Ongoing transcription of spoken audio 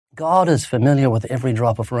God is familiar with every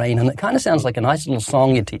drop of rain. And it kind of sounds like a nice little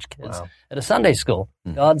song you teach kids at a Sunday school.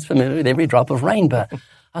 God's familiar with every drop of rain. But I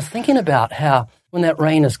was thinking about how when that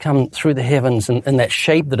rain has come through the heavens and that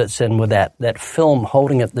shape that it's in, with that film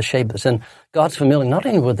holding it, the shape it's in, God's familiar not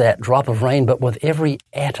only with that drop of rain, but with every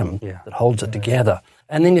atom that holds it together.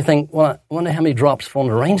 And then you think, well, I wonder how many drops fall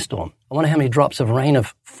in a rainstorm. I wonder how many drops of rain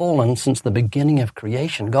have fallen since the beginning of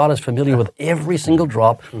creation. God is familiar with every single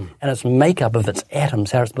drop and its makeup of its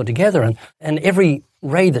atoms, how it's put together. And every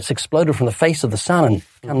ray that's exploded from the face of the sun and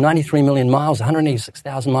come 93 million miles,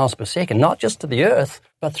 186,000 miles per second, not just to the earth,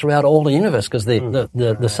 but throughout all the universe, because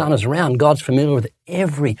the sun is round. God's familiar with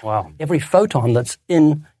every photon that's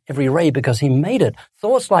in every ray because he made it.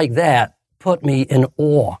 Thoughts like that put me in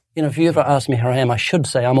awe. You know, if you ever ask me how I am, I should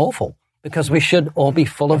say I'm awful, because we should all be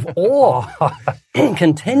full of awe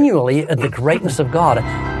continually at the greatness of God.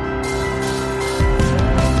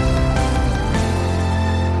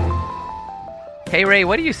 Hey, Ray,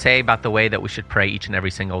 what do you say about the way that we should pray each and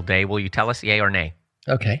every single day? Will you tell us yay or nay?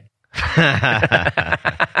 Okay. That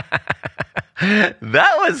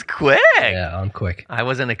was quick. Yeah, I'm quick. I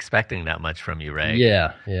wasn't expecting that much from you, Ray.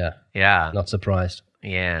 Yeah. Yeah. Not surprised.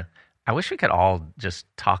 Yeah. I wish we could all just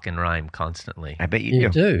talk and rhyme constantly. I bet you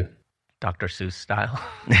do. Dr. Seuss style.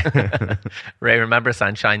 Ray, remember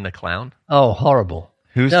Sunshine the Clown? Oh, horrible.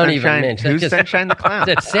 Who's Don't Sunshine? even mention Who's it. Sunshine the Clown?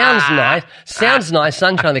 That sounds nice. Sounds nice.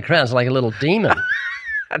 Sunshine the Crown's like a little demon.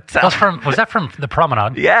 Was that from The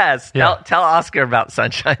Promenade? Yes. Yeah. Tell Oscar about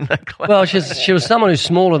Sunshine the Clown. Well, she was someone who's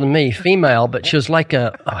smaller than me, female, but she was like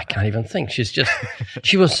I can't even think.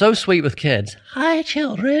 She was so sweet with kids. Hi,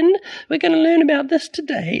 children. We're going to learn about this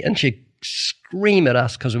today. And she'd scream at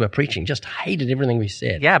us because we were preaching. Just hated everything we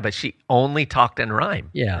said. Yeah, but she only talked in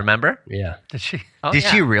rhyme. Yeah. Remember? Yeah. Did she? Oh, Did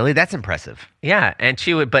yeah. she really? That's impressive. Yeah, and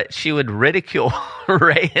she would ridicule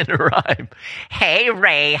Ray in rhyme. Hey,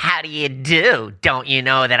 Ray, how do you do? Don't you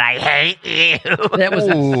know that I hate you? That was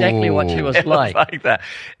exactly what she was It was like. like that.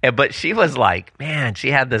 But she was like, man,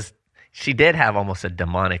 she did have almost a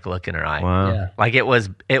demonic look in her eye. Wow. Yeah. Like it was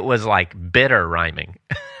like bitter rhyming.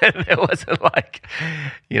 It wasn't like,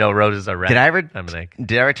 roses are red. Did I ever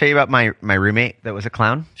tell you about my roommate that was a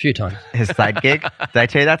clown? A few times. His side gig? Did I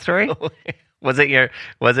tell you that story? Was it your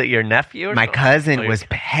nephew? Or My something? cousin was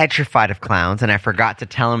petrified of clowns, and I forgot to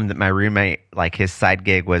tell him that my roommate, like his side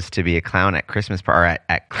gig was to be a clown at Christmas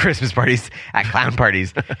at Christmas parties, at clown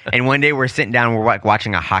parties. And one day we're sitting down, we're like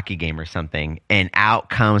watching a hockey game or something, and out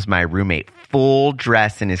comes my roommate, full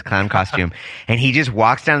dress in his clown costume, and he just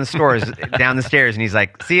walks down the stairs, and he's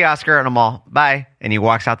like, "See you, Oscar," and I'm all, "Bye," and he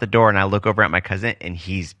walks out the door, and I look over at my cousin, and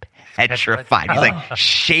he's petrified. He's like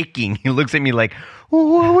shaking. He looks at me like,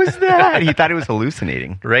 "What was that?" He thought he was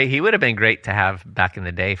hallucinating. Ray, he would have been great to have back in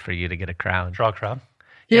the day for you to get a crowd. Draw a crowd.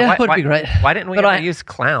 Yeah, it would be great. Why didn't we But ever use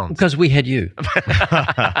clowns? Because we had you.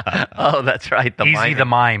 Oh, that's right. Easy the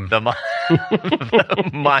mime. The mime.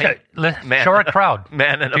 Man. Show our crowd.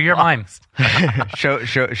 Man in Do a your box. mime. Show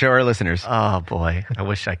our listeners. Oh, boy. I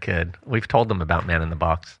wish I could. We've told them about Man in the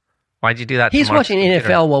Box. Why'd you do that? He's to Mark's watching computer?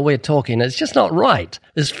 NFL while we're talking. It's just not right.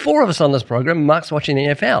 There's 4 of us on this program. Mark's watching the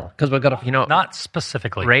NFL because we've got Not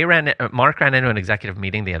specifically. Mark ran into an executive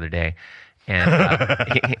meeting the other day, and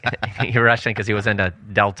he rushed in because he was in a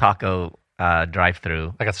Del Taco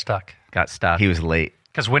drive-through. I got stuck. Got stuck. He was late.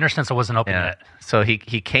 Because Winter Schnitzel wasn't open Yeah. yet. So he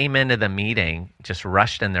came into the meeting, just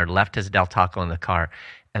rushed in there, left his Del Taco in the car.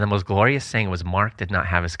 And the most glorious thing was Mark did not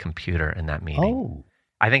have his computer in that meeting. Oh.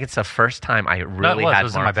 I think it's the first time I really had It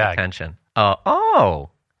was in my Mark's bag. attention.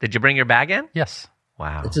 Oh. Did you bring your bag in? Yes.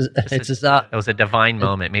 Wow. It was a divine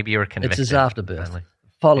moment. Maybe you were convicted. It's his afterbirth. Finally.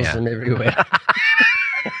 Follows Yeah. him everywhere.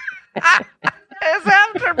 His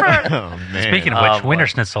afterbirth. Oh, man. Speaking of which, Winter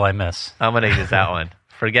Schnitzel I miss. I'm going to use that one.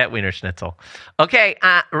 Forget Wiener Schnitzel. Okay,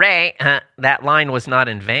 Ray, that line was not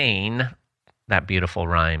in vain. That beautiful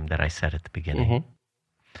rhyme that I said at the beginning. Mm-hmm.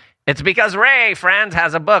 It's because Ray, friends,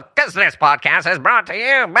 has a book, because this podcast is brought to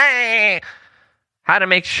you by How to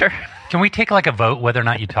Make Sure... Can we take like a vote whether or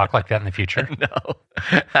not you talk like that in the future? No.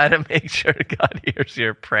 How to Make Sure God Hears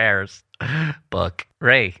Your Prayers book.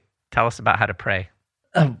 Ray, tell us about how to pray.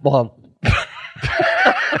 Well,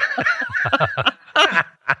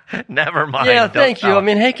 Never mind. yeah, Don't thank you. tell. I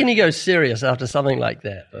mean, how can you go serious after something like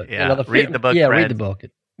that? But, Yeah, read the book, Yeah, friend. read the book.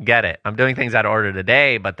 Get it. I'm doing things out of order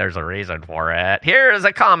today, but there's a reason for it. Here is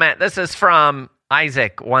a comment. This is from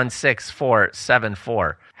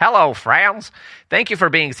Isaac16474. Hello, friends. Thank you for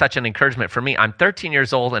being such an encouragement for me. I'm 13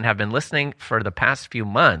 years old and have been listening for the past few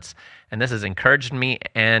months, and this has encouraged me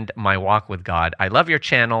and my walk with God. I love your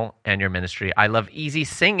channel and your ministry. I love easy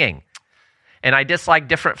singing, and I dislike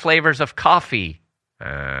different flavors of coffee.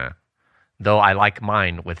 though I like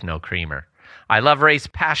mine with no creamer. I love Ray's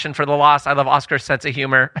passion for the lost. I love Oscar's sense of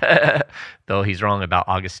humor, though he's wrong about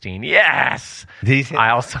Augustine. Yes! I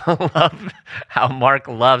also love how Mark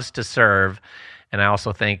loves to serve, and I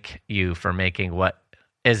also thank you for making What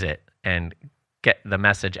Is It? And get the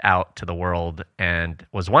message out to the world, and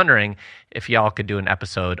was wondering if y'all could do an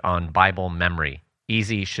episode on Bible memory.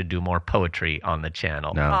 Easy should do more poetry on the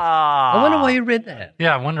channel. No. I wonder why you read that.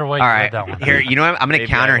 Yeah, I wonder why you All read right, that one. here, you know what? I'm going to Maybe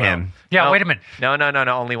counter I will. him. Yeah, No. wait a minute. No.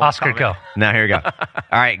 Only one Oscar, comment. go. No, here we go. All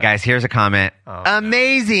right, guys, here's a comment.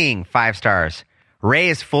 Amazing! 5 stars. Ray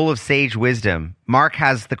is full of sage wisdom. Mark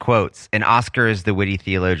has the quotes, and Oscar is the witty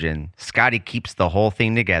theologian. Scotty keeps the whole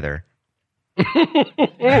thing together. What's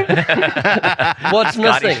Scotty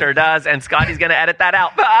missing? sure does, and Scotty's going to edit that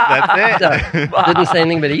out. That's it. Didn't say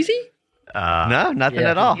anything but easy? No, nothing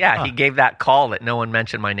yeah. at all. Yeah, he gave that call that no one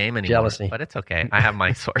mentioned my name anymore. Jealousy. But it's okay. I have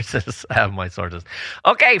my sources.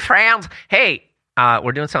 Okay, friends. Hey,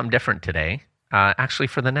 we're doing something different today. Actually,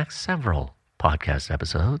 for the next several podcast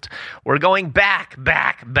episodes, we're going back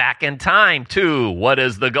in time to What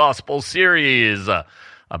is the Gospel series, a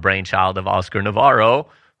brainchild of Oscar Navarro,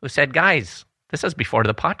 who said, guys, this is before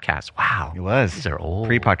the podcast. Wow. It was. These are old.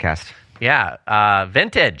 Pre-podcast. Yeah,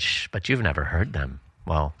 vintage, but you've never heard them.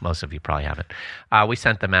 Well, most of you probably haven't. We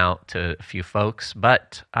sent them out to a few folks,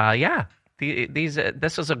 but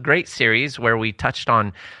this was a great series where we touched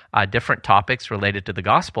on different topics related to the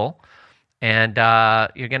gospel, and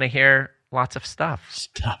you're going to hear lots of stuff.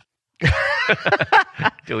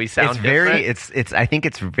 Do we sound different? I think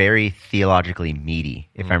it's very theologically meaty,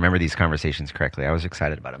 if I remember these conversations correctly. I was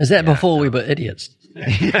excited about it. Is that before we were idiots?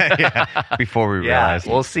 yeah. Before we realized.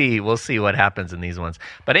 We'll see what happens in these ones.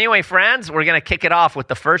 But anyway, friends, we're going to kick it off with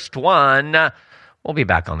the first one. We'll be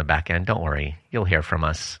back on the back end. Don't worry. You'll hear from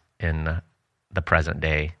us in the present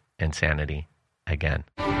day insanity again.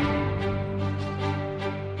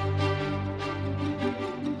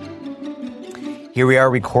 Here we are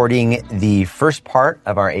recording the first part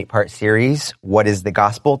of our 8-part series, What is the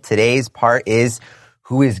Gospel? Today's part is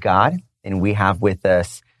Who is God? And we have with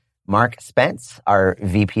us Mark Spence, our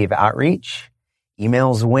VP of Outreach,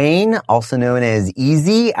 Emails Wayne, also known as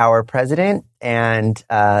Easy, our president, and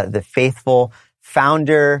the faithful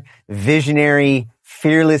founder, visionary,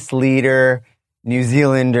 fearless leader, New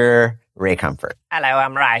Zealander, Ray Comfort. Hello,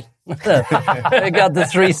 I'm Ray. We got the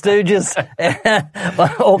Three Stooges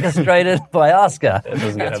orchestrated by Oscar. This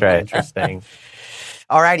is going to That's be right. interesting.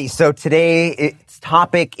 Alrighty, so today's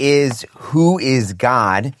topic is Who is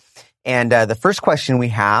God? And the first question we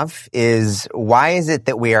have is, why is it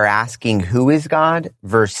that we are asking who is God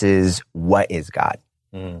versus what is God?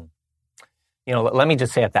 You know, let me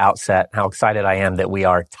just say at the outset how excited I am that we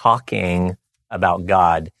are talking about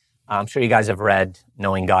God. I'm sure you guys have read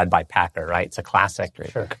Knowing God by Packer, right? It's a classic.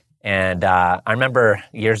 Sure. And I remember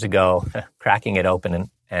years ago cracking it open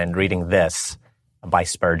and reading this by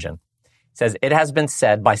Spurgeon. It says, "It has been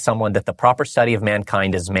said by someone that the proper study of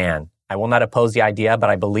mankind is man. I will not oppose the idea, but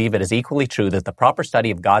I believe it is equally true that the proper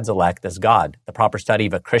study of God's elect is God. The proper study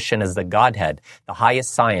of a Christian is the Godhead, the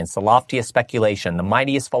highest science, the loftiest speculation, the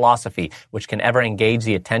mightiest philosophy which can ever engage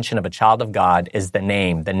the attention of a child of God is the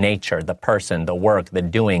name, the nature, the person, the work, the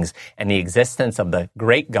doings, and the existence of the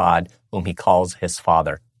great God whom he calls his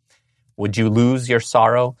Father. Would you lose your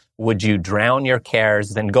sorrow? Would you drown your cares?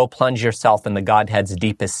 Then go plunge yourself in the Godhead's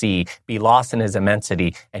deepest sea, be lost in his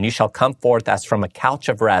immensity, and you shall come forth as from a couch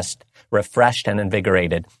of rest, refreshed and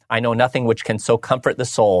invigorated. I know nothing which can so comfort the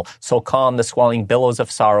soul, so calm the swelling billows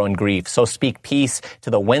of sorrow and grief, so speak peace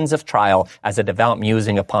to the winds of trial as a devout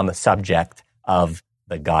musing upon the subject of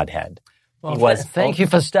the Godhead." Well, thank you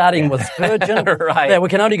for starting with Spurgeon. Right. Yeah, we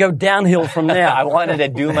can only go downhill from there. I wanted to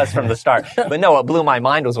doom us from the start. But no, what blew my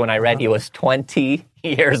mind was when I read he was 20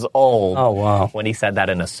 years old. Oh, wow. When he said that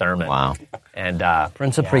in a sermon. Wow. And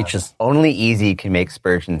Prince of Preachers. Only Easy can make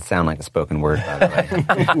Spurgeon sound like a spoken word, by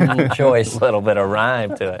the way. Choice. a little bit of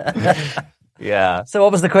rhyme to it. Yeah. So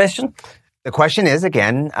what was the question? The question is,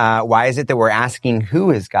 again, why is it that we're asking who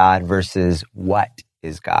is God versus what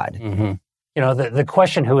is God? Mm-hmm. You know, the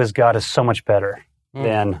question "who is God" is so much better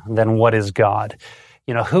than what is God.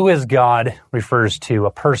 You know, who is God refers to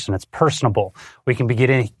a person. It's personable. We can get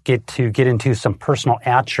into some personal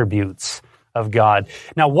attributes of God.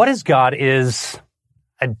 Now, what is God is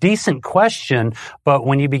a decent question, but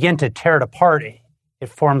when you begin to tear it apart, it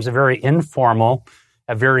forms a very informal,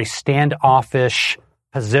 a very standoffish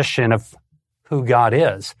position of who God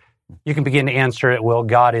is. You can begin to answer it, well,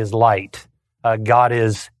 God is light. God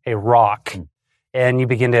is a rock. And you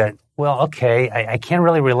begin to well, okay, I can't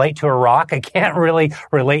really relate to a rock. I can't really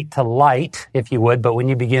relate to light, if you would. But when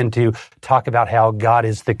you begin to talk about how God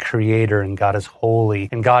is the creator and God is holy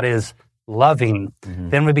and God is loving,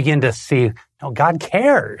 then we begin to see, no, God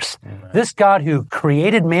cares. This God who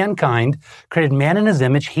created mankind, created man in his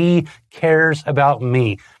image, he cares about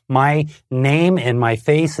me. My name and my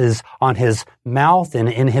face is on his mouth and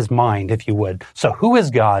in his mind, if you would. So who is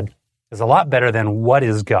God is a lot better than what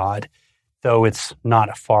is God, though it's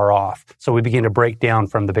not far off. So we begin to break down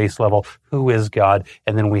from the base level, who is God,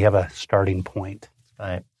 and then we have a starting point.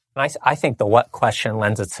 Right. And I think the what question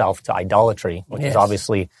lends itself to idolatry, which is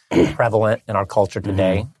obviously prevalent in our culture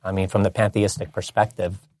today. I mean, from the pantheistic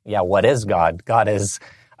perspective, what is God? God is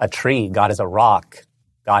a tree. God is a rock.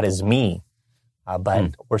 God is me.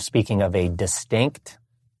 But we're speaking of a distinct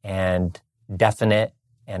and definite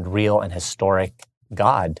and real and historic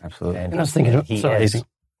God. Absolutely. And I was thinking,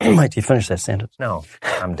 wait till you finish that sentence. No,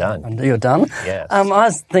 I'm done. You're done? Yes. I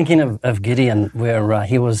was thinking of Gideon, where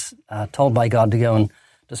he was told by God to go and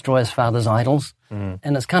destroy his father's idols.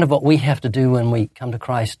 And it's kind of what we have to do when we come to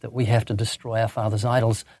Christ, that we have to destroy our father's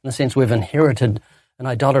idols. In the sense, we've inherited an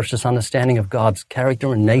idolatrous understanding of God's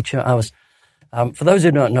character and nature. For those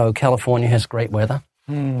who don't know, California has great weather.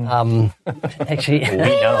 Actually, we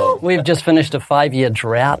know. We've just finished a 5-year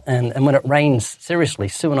drought, and when it rains, seriously,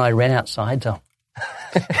 Sue and I ran outside to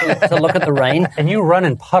look at the rain. And you run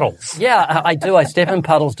in puddles. Yeah, I do. I step in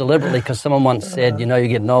puddles deliberately because someone once said, you're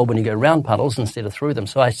getting old when you go round puddles instead of through them.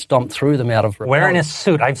 So I stomped through them out of wearing a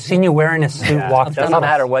suit. I've seen you wearing a suit walk through. Doesn't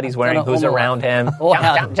matter what he's wearing, who's around him. Or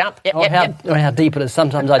Jump. how deep it is.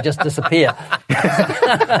 Sometimes I just disappear.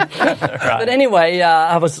 But anyway,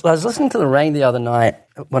 I was listening to the rain the other night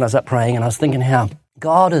when I was up praying, and I was thinking how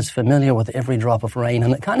God is familiar with every drop of rain.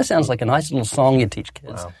 And it kind of sounds like a nice little song you teach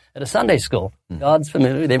kids at a Sunday school. God's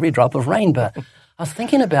familiar with every drop of rain. But I was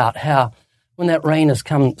thinking about how when that rain has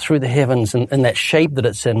come through the heavens and that shape that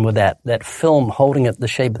it's in, with that film holding it, the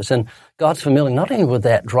shape it's in, God's familiar not only with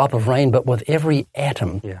that drop of rain, but with every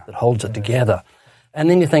atom that holds it together. And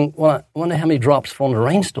then you think, well, I wonder how many drops fall in a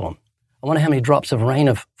rainstorm. I wonder how many drops of rain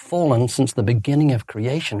have fallen since the beginning of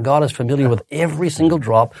creation. God is familiar with every single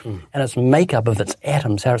drop and its makeup of its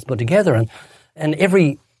atoms, how it's put together. And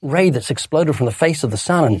every ray that's exploded from the face of the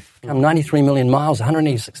sun and come 93 million miles,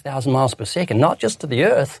 186,000 miles per second, not just to the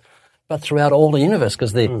earth, but throughout all the universe,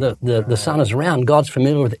 because the sun is around. God's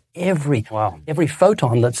familiar with every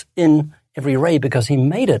photon that's in every ray because he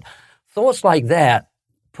made it. Thoughts like that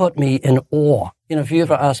put me in awe. If you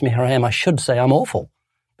ever ask me how I am, I should say I'm awful.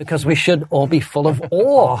 Because we should all be full of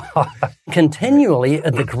awe continually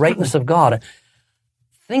at the greatness of God.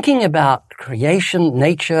 Thinking about creation,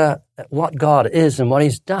 nature, what God is and what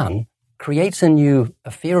he's done creates in you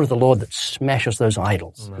a fear of the Lord that smashes those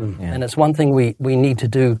idols. And it's one thing we need to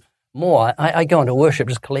do more. I go into worship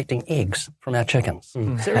just collecting eggs from our chickens.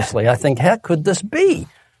 Seriously, I think, how could this be?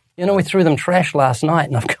 We threw them trash last night,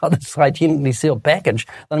 and I've got this hygienically sealed package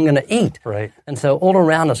that I'm going to eat. Right. And so all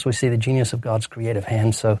around us, we see the genius of God's creative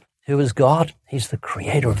hand. So who is God? He's the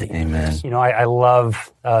creator of the universe. I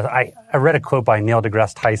love, I read a quote by Neil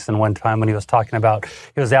deGrasse Tyson one time when he was talking about,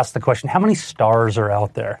 he was asked the question, how many stars are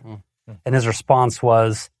out there? And his response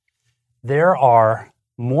was, there are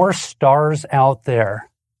more stars out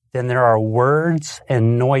there than there are words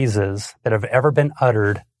and noises that have ever been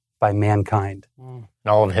uttered by mankind. In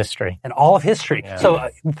all of history. In all of history. Yeah. So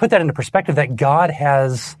put that into perspective, that God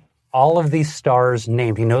has all of these stars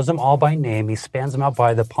named. He knows them all by name. He spans them out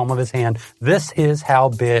by the palm of his hand. This is how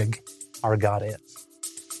big our God is.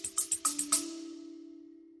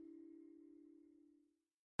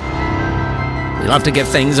 We love to give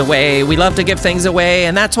things away. We love to give things away,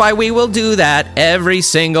 and that's why we will do that every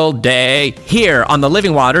single day here on the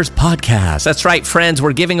Living Waters podcast. That's right, friends.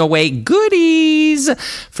 We're giving away goodies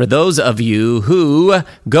for those of you who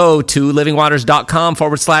go to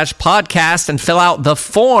livingwaters.com/podcast and fill out the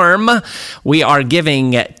form. We are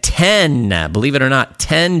giving 10, believe it or not,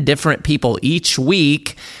 10 different people each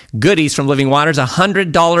week goodies from Living Waters,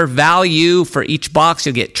 $100 value for each box.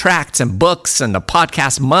 You'll get tracts and books and a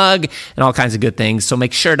podcast mug and all kinds of good things. So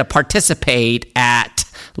make sure to participate at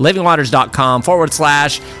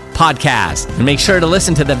livingwaters.com/podcast. And make sure to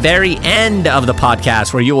listen to the very end of the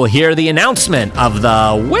podcast where you will hear the announcement of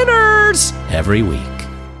the winners every week.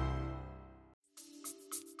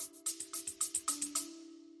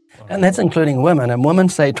 And that's including women. And women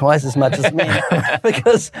say twice as much as men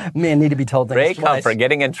because men need to be told things Great twice. comfort,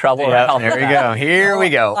 getting in trouble. There we go. Here we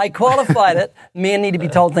go. I qualified it. Men need to be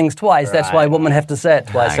told things twice. That's why women have to say it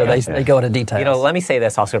twice, so they go into details. Let me say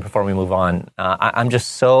this, Oscar, before we move on. I'm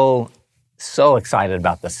just so excited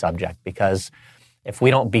about this subject because If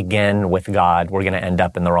we don't begin with God, we're going to end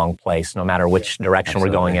up in the wrong place, no matter which direction we're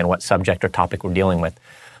going in, what subject or topic we're dealing with.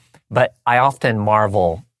 But I often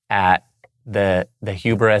marvel at the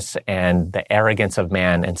hubris and the arrogance of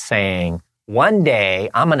man and saying, one day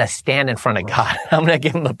I'm going to stand in front of God. I'm going to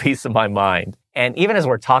give him a piece of my mind. And even as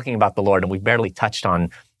we're talking about the Lord, and we barely touched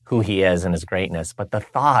on who he is and his greatness, but the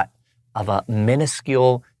thought of a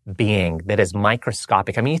minuscule being that is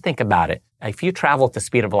microscopic. I mean, you think about it. If you travel at the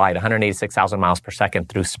speed of light, 186,000 miles per second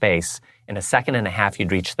through space, in a second and a half,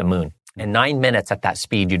 you'd reach the moon. In 9 minutes at that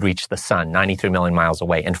speed, you'd reach the sun, 93 million miles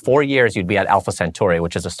away. In 4 years, you'd be at Alpha Centauri,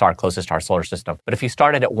 which is a star closest to our solar system. But if you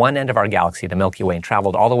started at one end of our galaxy, the Milky Way, and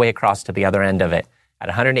traveled all the way across to the other end of it at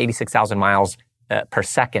 186,000 miles per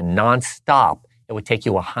second, nonstop, it would take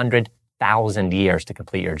you 100,000 years to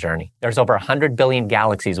complete your journey. There's over 100 billion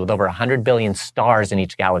galaxies with over 100 billion stars in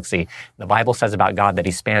each galaxy. The Bible says about God that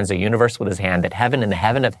he spans the universe with his hand, that heaven and the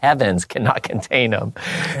heaven of heavens cannot contain him.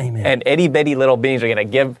 Amen. And itty bitty little beings are going to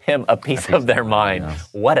give him a piece of their mind. Yes.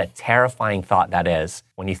 What a terrifying thought that is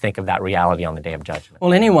when you think of that reality on the day of judgment.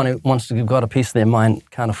 Well, anyone who wants to give God a piece of their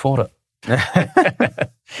mind can't afford it.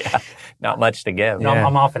 Yeah, not much to give. No,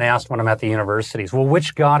 I'm often asked when I'm at the universities, well,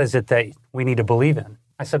 which God is it that we need to believe in?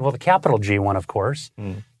 I said, well, the capital G one, of course.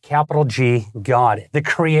 Capital G, God, the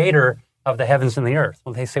creator of the heavens and the earth.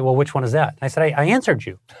 Well, they say, well, which one is that? I said, I answered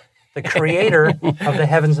you. The creator of the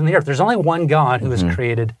heavens and the earth. There's only one God who has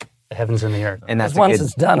created the heavens and the earth. And that's once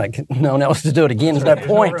it's done, no one else to do it again. There's no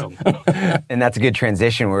point. And that's a good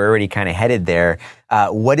transition. We're already kind of headed there.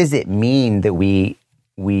 What does it mean that we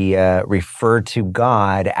refer to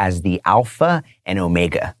God as the Alpha and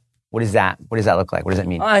Omega? What does that look like? What does that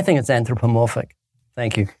mean? I think it's anthropomorphic.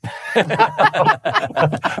 Thank you.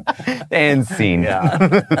 And scene.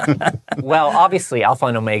 Yeah. Well, obviously, Alpha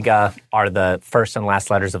and Omega are the first and last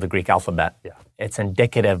letters of the Greek alphabet. Yeah. It's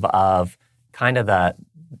indicative of kind of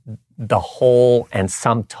the whole and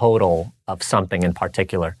sum total of something in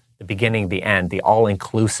particular, the beginning, the end, the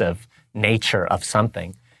all-inclusive nature of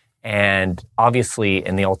something. And obviously,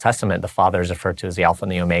 in the Old Testament, the Father is referred to as the Alpha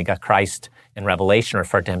and the Omega. Christ, in Revelation,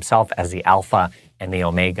 referred to himself as the Alpha and the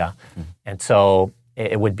Omega. And so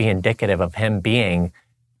it would be indicative of him being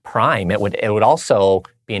prime. It would also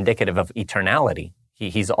be indicative of eternality.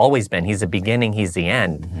 He's always been. He's the beginning. He's the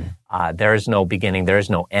end. There is no beginning. There is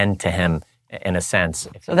no end to him, in a sense.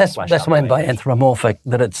 So that's what I mean by anthropomorphic,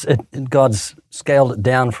 that God's scaled it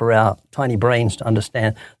down for our tiny brains to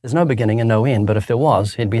understand. There's no beginning and no end, but if there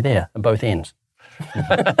was, he'd be there at both ends.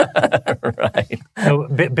 Right. So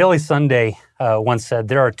Billy Sunday once said,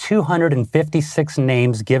 there are 256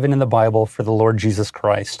 names given in the Bible for the Lord Jesus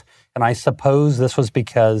Christ. And I suppose this was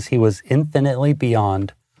because he was infinitely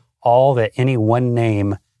beyond all that any one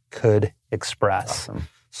name could express. Awesome.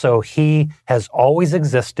 So he has always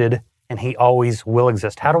existed and he always will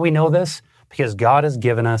exist. How do we know this? Because God has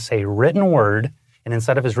given us a written word, and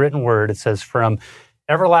inside of his written word, it says, from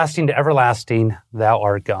everlasting to everlasting, thou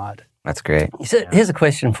art God. That's great. Here's a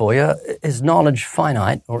question for you. Is knowledge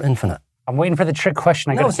finite or infinite? I'm waiting for the trick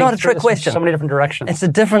question. No, it's not a trick question. So many different directions.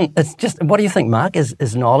 It's just, what do you think, Mark?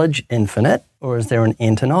 Is knowledge infinite, or is there an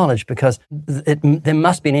end to knowledge? Because there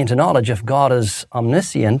must be an end to knowledge. If God is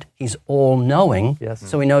omniscient, he's all-knowing, yes.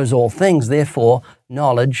 So he knows all things. Therefore,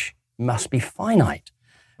 knowledge must be finite.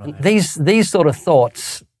 Right. And these sort of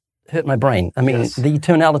thoughts hurt my brain. I mean, yes. The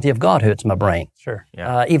eternality of God hurts my brain. Sure.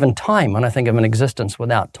 Yeah. Even time, when I think of an existence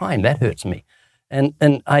without time, that hurts me. And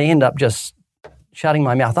I end up just shutting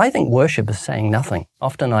my mouth. I think worship is saying nothing.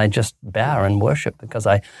 Often I just bow and worship because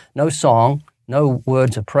no song, no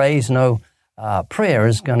words of praise, no prayer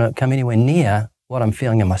is going to come anywhere near what I'm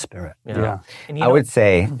feeling in my spirit. Yeah. I would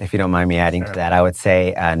say, if you don't mind me adding to that, I would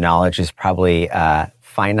say knowledge is probably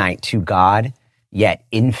finite to God, yet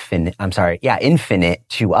infinite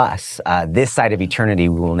to us. This side of eternity,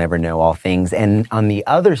 we will never know all things. And on the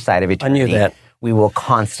other side of eternity, we will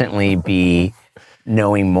constantly be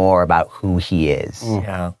knowing more about who he is.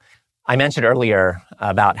 Yeah. I mentioned earlier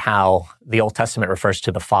about how the Old Testament refers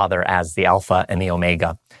to the Father as the Alpha and the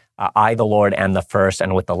Omega. I, the Lord, am the first,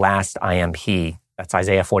 and with the last I am he. That's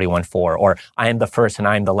Isaiah 41:4. Or I am the first and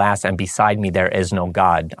I am the last, and beside me there is no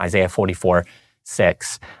God. Isaiah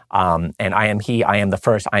 44:6. And I am he, I am the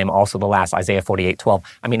first, I am also the last. Isaiah 48:12.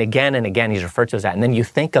 I mean, again and again, he's referred to as that. And then you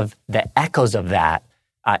think of the echoes of that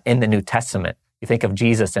in the New Testament. You think of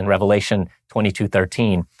Jesus in Revelation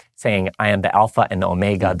 22:13 saying, I am the Alpha and the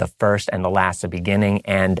Omega, the first and the last, the beginning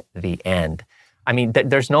and the end. I mean,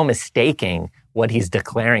 there's no mistaking what he's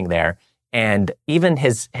declaring there. And even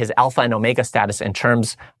his Alpha and Omega status in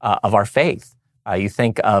terms of our faith. You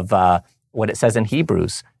think of what it says in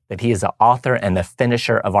Hebrews, that he is the author and the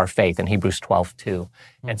finisher of our faith in Hebrews 12:2.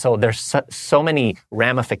 And so there's so many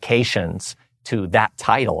ramifications to that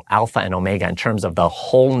title, Alpha and Omega, in terms of the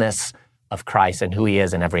wholeness of Christ and who he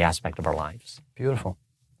is in every aspect of our lives. Beautiful.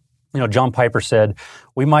 John Piper said,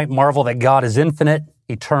 "We might marvel that God is infinite,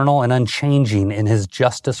 eternal, and unchanging in his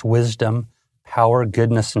justice, wisdom, power,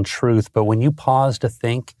 goodness, and truth. But when you pause to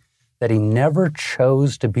think that he never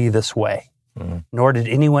chose to be this way, nor did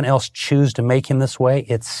anyone else choose to make him this way,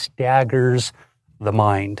 it staggers the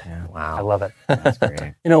mind." Yeah. Wow. I love it. That's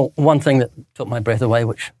great. One thing that took my breath away,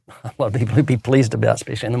 which a lot of people would be pleased about,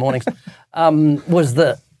 especially in the mornings, was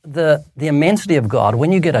the immensity of God.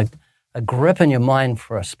 When you get a grip in your mind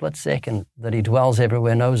for a split second that he dwells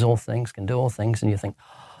everywhere, knows all things, can do all things, and you think,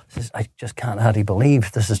 I just can't hardly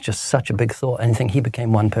believe this is just such a big thought. And you think he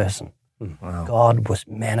became one person. Wow. God was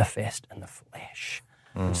manifest in the flesh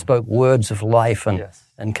and spoke words of life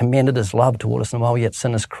and commended his love toward us. And while we yet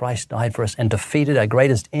sinners, Christ died for us and defeated our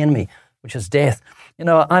greatest enemy, which is death.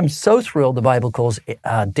 I'm so thrilled the Bible calls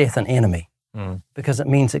death an enemy because it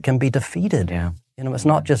means it can be defeated. Yeah. It's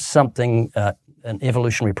not just something, an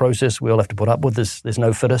evolutionary process we all have to put up with. There's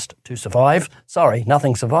no fittest to survive. Sorry,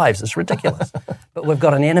 nothing survives. It's ridiculous. But we've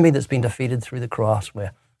got an enemy that's been defeated through the cross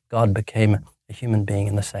where God became a human being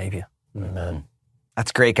and the Savior. Amen.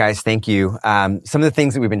 That's great, guys. Thank you. Some of the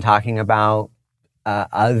things that we've been talking about,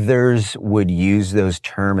 others would use those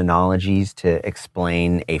terminologies to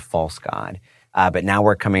explain a false god. But now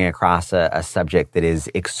we're coming across a subject that is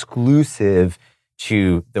exclusive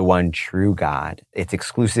to the one true God. It's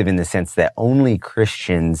exclusive in the sense that only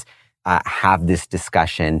Christians have this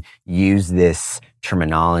discussion, use this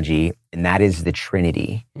terminology, and that is the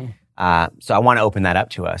Trinity. So I want to open that up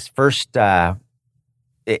to us. First,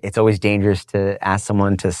 it's always dangerous to ask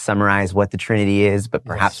someone to summarize what the Trinity is, but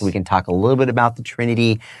perhaps we can talk a little bit about the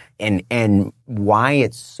Trinity and why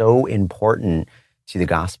it's so important to the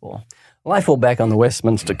gospel. Well, I fall back on the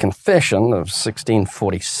Westminster Confession of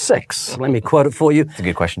 1646. Let me quote it for you. It's a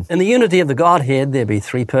good question. In the unity of the Godhead, there be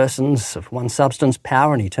three persons of one substance,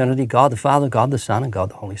 power and eternity, God the Father, God the Son, and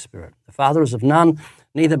God the Holy Spirit. The Father is of none,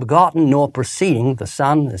 neither begotten nor proceeding. The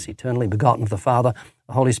Son is eternally begotten of the Father,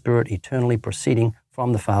 the Holy Spirit eternally proceeding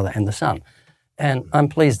from the Father and the Son. And I'm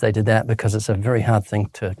pleased they did that because it's a very hard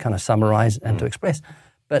thing to kind of summarize and to express.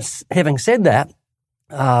 But having said that,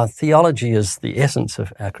 theology is the essence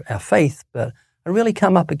of our faith, but I really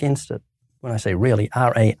come up against it, when I say really,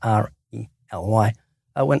 R-A-R-E-L-Y,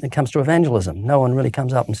 when it comes to evangelism. No one really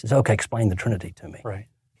comes up and says, okay, explain the Trinity to me. Right.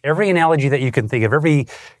 Every analogy that you can think of, every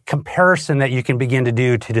comparison that you can begin to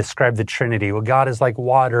do to describe the Trinity, well, God is like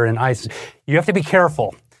water and ice. You have to be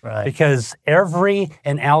careful. Right. Because every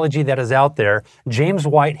analogy that is out there, James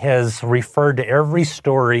White has referred to every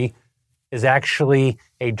story is actually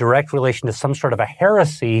a direct relation to some sort of a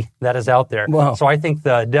heresy that is out there. Wow. So I think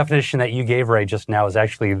the definition that you gave, Ray, just now is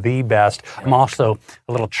actually the best. I'm also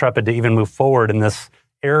a little trepid to even move forward in this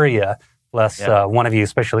area, lest one of you,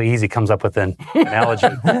 especially Easy, comes up with an analogy.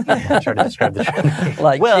 Try to describe the Trinity.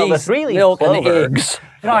 Like cheese, it's really milk, and clover. eggs.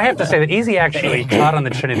 I have to say that Easy actually taught on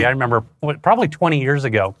the Trinity. I remember probably 20 years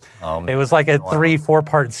ago. It was like a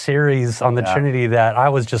 3-4-part series on the Trinity that I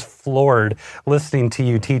was just floored listening to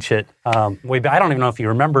you teach it. I don't even know if you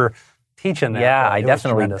remember teaching that. Yeah, but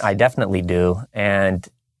I definitely do. And,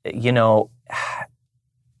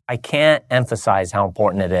 I can't emphasize how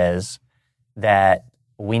important it is that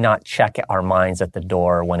we not check our minds at the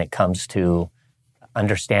door when it comes to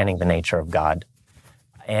understanding the nature of God.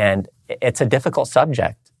 And it's a difficult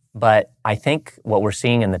subject, but I think what we're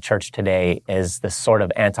seeing in the church today is this sort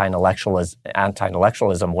of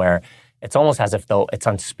anti-intellectualism where it's almost as if though it's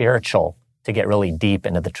unspiritual to get really deep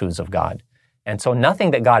into the truths of God. And so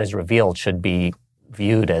nothing that God has revealed should be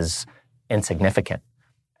viewed as insignificant.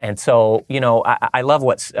 And so, I love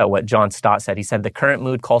what John Stott said. He said, the current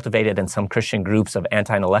mood cultivated in some Christian groups of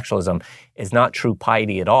anti-intellectualism is not true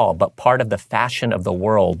piety at all, but part of the fashion of the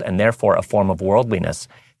world and therefore a form of worldliness.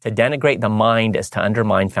 To denigrate the mind is to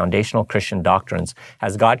undermine foundational Christian doctrines.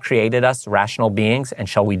 Has God created us rational beings, and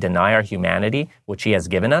shall we deny our humanity, which he has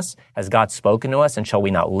given us? Has God spoken to us, and shall we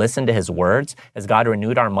not listen to his words? Has God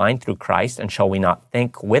renewed our mind through Christ, and shall we not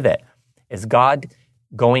think with it? Is God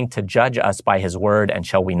going to judge us by his word, and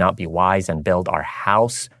shall we not be wise and build our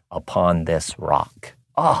house upon this rock?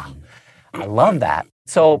 Oh, I love that.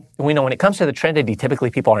 So we know when it comes to the Trinity, typically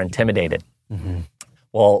people are intimidated. Mm-hmm.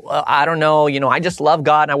 Well, I don't know, I just love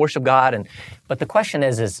God and I worship God. But the question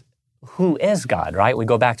is who is God, right? We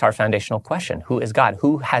go back to our foundational question. Who is God?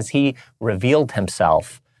 Who has he revealed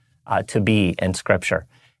himself to be in Scripture?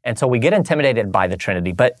 And so we get intimidated by the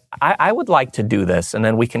Trinity. But I would like to do this, and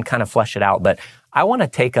then we can kind of flesh it out. But I want to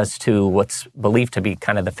take us to what's believed to be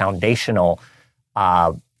kind of the foundational,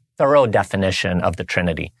 thorough definition of the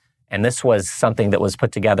Trinity. And this was something that was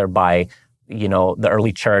put together by, the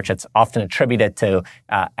early church. It's often attributed to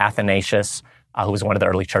Athanasius, who was one of the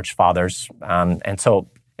early church fathers. And so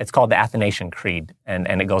it's called the Athanasian Creed.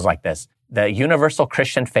 And it goes like this. The universal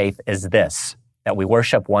Christian faith is this, that we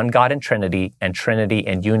worship one God in Trinity and Trinity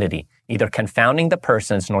in unity, neither confounding the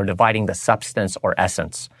persons nor dividing the substance or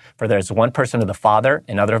essence. For there is one person of the Father,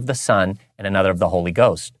 another of the Son, and another of the Holy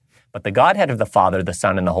Ghost. But the Godhead of the Father, the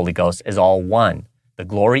Son, and the Holy Ghost is all one, the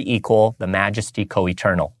glory equal, the majesty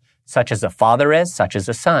co-eternal. Such as the Father is, such is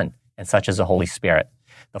the Son, and such is the Holy Spirit.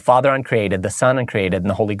 The Father uncreated, the Son uncreated, and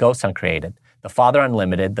the Holy Ghost uncreated. The Father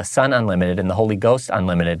unlimited, the Son unlimited, and the Holy Ghost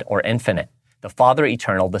unlimited or infinite. The Father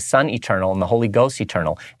eternal, the Son eternal, and the Holy Ghost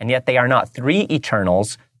eternal. And yet they are not three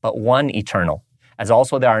eternals, but one eternal. As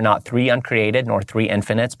also there are not three uncreated nor three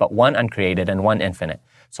infinites, but one uncreated and one infinite.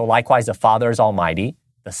 So likewise the Father is almighty,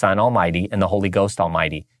 the Son almighty, and the Holy Ghost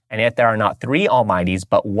almighty. And yet there are not three almighties,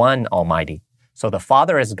 but one almighty. So the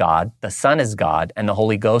Father is God, the Son is God, and the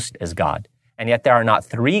Holy Ghost is God. And yet there are not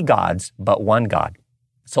three gods, but one God.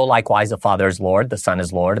 So likewise, the Father is Lord, the Son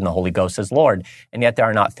is Lord, and the Holy Ghost is Lord. And yet there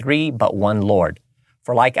are not three, but one Lord.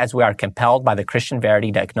 For like as we are compelled by the Christian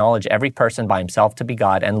verity to acknowledge every person by himself to be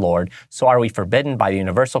God and Lord, so are we forbidden by the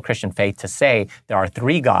universal Christian faith to say there are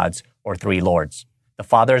three gods or three Lords. The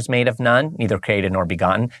Father is made of none, neither created nor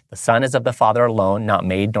begotten. The Son is of the Father alone, not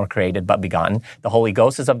made nor created, but begotten. The Holy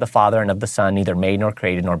Ghost is of the Father and of the Son, neither made nor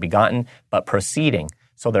created nor begotten, but proceeding.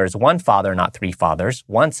 So there is one Father, not three fathers,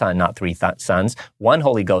 one Son, not three sons, one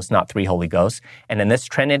Holy Ghost, not three Holy Ghosts. And in this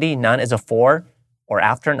Trinity, none is afore or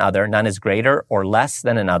after another, none is greater or less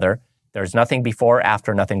than another. There is nothing before or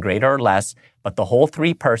after, nothing greater or less, but the whole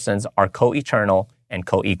three persons are co-eternal and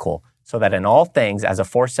co-equal. So that in all things, as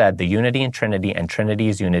aforesaid, the unity in Trinity and Trinity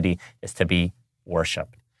is unity is to be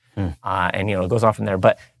worshipped. And it goes on from there.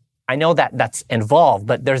 But I know that that's involved,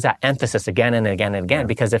 but there's that emphasis again and again and again,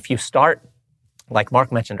 because if you start, like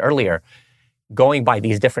Mark mentioned earlier, going by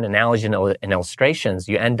these different analogies and illustrations,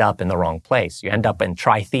 you end up in the wrong place. You end up in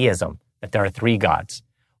tritheism, that there are three gods.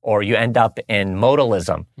 Or you end up in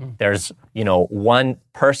modalism. There's, one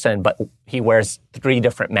person, but he wears three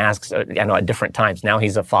different masks at different times. Now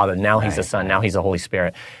he's a Father, now he's a Son, now he's a Holy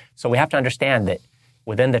Spirit. So we have to understand that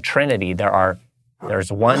within the Trinity,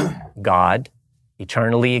 there's one God,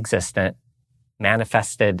 eternally existent,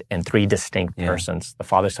 manifested in three distinct persons, the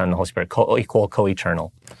Father, Son, and the Holy Spirit, co-equal,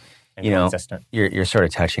 co-eternal, and co-existent. You're sort of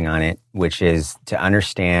touching on it, which is to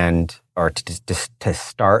understand or to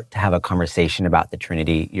start to have a conversation about the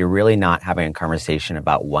Trinity. You're really not having a conversation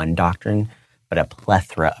about one doctrine, but a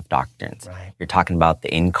plethora of doctrines. Right. You're talking about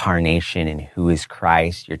the incarnation and who is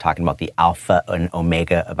Christ. You're talking about the Alpha and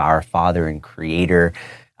Omega of our Father and Creator.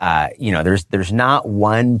 There's not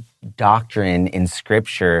one doctrine in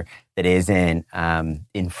Scripture that isn't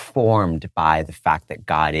informed by the fact that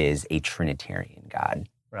God is a Trinitarian God.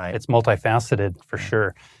 Right. It's multifaceted for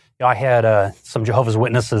sure. I had some Jehovah's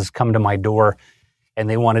Witnesses come to my door, and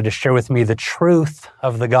they wanted to share with me the truth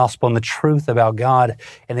of the gospel and the truth about God,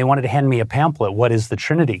 and they wanted to hand me a pamphlet, What is the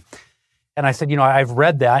Trinity? And I said, I've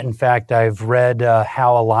read that. In fact, I've read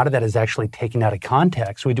how a lot of that is actually taken out of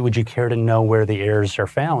context. Would you care to know where the errors are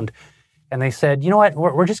found? And they said, you know what,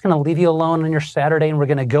 we're just going to leave you alone on your Saturday, and we're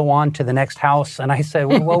going to go on to the next house. And I said,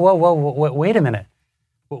 whoa, wait a minute.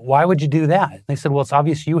 Why would you do that? And they said, well, it's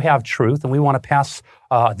obvious you have truth, and we want to pass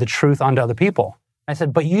the truth on to other people. I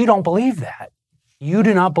said, but you don't believe that. You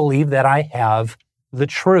do not believe that I have the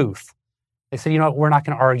truth. They said, we're not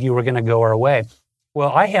going to argue. We're going to go our way.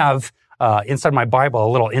 Well, I have inside my Bible a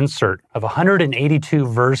little insert of 182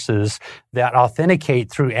 verses that authenticate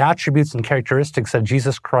through attributes and characteristics of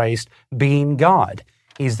Jesus Christ being God.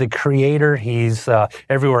 He's the creator. He's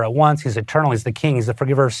everywhere at once. He's eternal. He's the king. He's the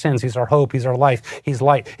forgiver of sins. He's our hope. He's our life. He's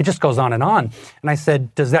light. It just goes on. And I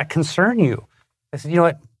said, does that concern you? I said, you know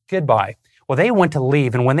what? Goodbye. Well, they went to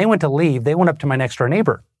leave. And when they went to leave, they went up to my next door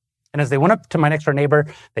neighbor. And as they went up to my next door neighbor,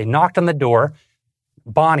 they knocked on the door.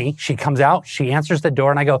 Bonnie, she comes out. She answers the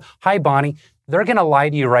door. And I go, hi, Bonnie. They're going to lie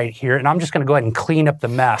to you right here. And I'm just going to go ahead and clean up the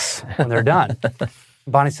mess when they're done.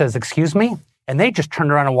 Bonnie says, excuse me? And they just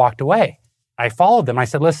turned around and walked away. I followed them. I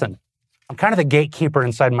said, listen, I'm kind of the gatekeeper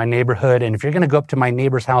inside my neighborhood. And if you're going to go up to my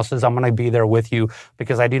neighbors' houses, I'm going to be there with you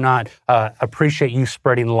because I do not appreciate you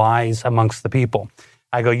spreading lies amongst the people.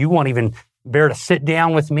 I go, you won't even bear to sit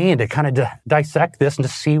down with me and to kind of dissect this and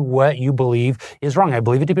to see what you believe is wrong. I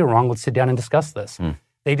believe it to be wrong. Let's sit down and discuss this.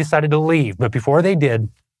 They decided to leave. But before they did,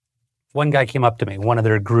 one guy came up to me, one of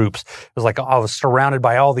their groups. It was like I was surrounded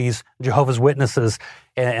by all these Jehovah's Witnesses,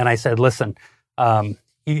 and I said, listen,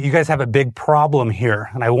 you guys have a big problem here.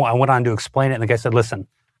 And I went on to explain it, and the guy said, listen,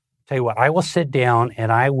 tell you what, I will sit down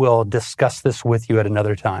and I will discuss this with you at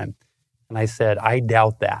another time. And I said, I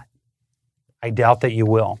doubt that. I doubt that you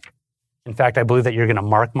will. In fact, I believe that you're going to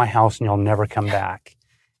mark my house and you'll never come back.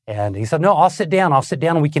 And he said, no, I'll sit down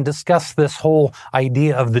and we can discuss this whole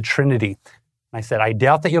idea of the Trinity. And I said, I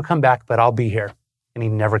doubt that you'll come back, but I'll be here. And he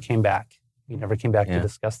never came back. He never came back to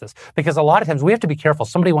discuss this. Because a lot of times we have to be careful.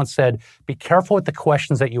 Somebody once said, be careful with the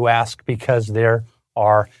questions that you ask because there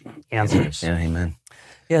are answers. Yeah, amen.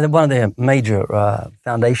 Yeah, one of their major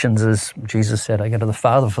foundations is Jesus said, I go to the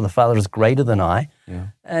Father, for the Father is greater than I. Yeah.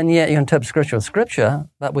 And yet you interpret Scripture with Scripture,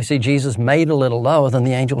 but we see Jesus made a little lower than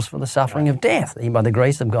the angels for the suffering of death. He, by the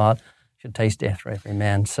grace of God, should taste death for every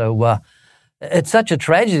man. So it's such a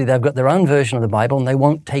tragedy. They've got their own version of the Bible, and they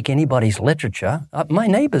won't take anybody's literature. My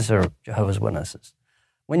neighbors are Jehovah's Witnesses.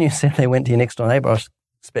 When you said they went to your next-door neighbor, I was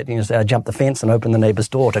expecting you to say, I jumped the fence and opened the neighbor's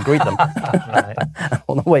door to greet them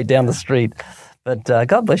on the way down the street. But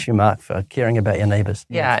God bless you, Mark, for caring about your neighbors.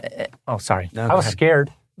 Yeah. Oh, sorry. No, I was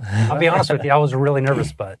scared. I'll be honest with you. I was really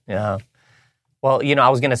nervous, but. Yeah. Well, I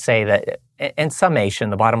was going to say that in summation,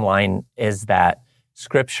 the bottom line is that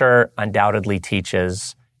Scripture undoubtedly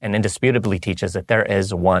teaches and indisputably teaches that there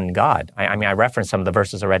is one God. I mean, I referenced some of the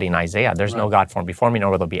verses already in Isaiah. There's no God formed before me, nor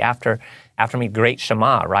will there be after me. Great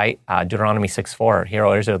Shema, right? Deuteronomy 6:4. Hear,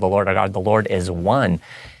 O Israel, the Lord our God, the Lord is one.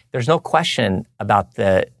 There's no question about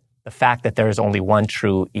the fact that there is only one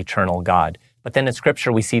true eternal God. But then in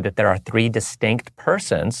Scripture, we see that there are three distinct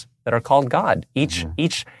persons that are called God, each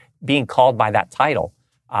being called by that title.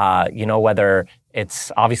 Whether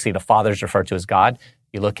it's obviously the Father is referred to as God.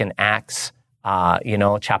 You look in Acts,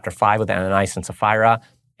 chapter 5 with Ananias and Sapphira,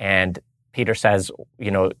 and Peter says,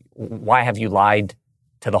 why have you lied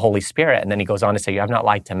to the Holy Spirit? And then he goes on to say, you have not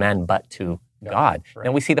lied to men, but to God. Right.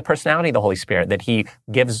 And we see the personality of the Holy Spirit, that he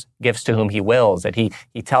gives to whom he wills, that he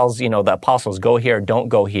tells, the apostles, go here, don't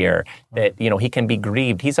go here, that, he can be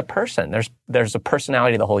grieved. He's a person. There's a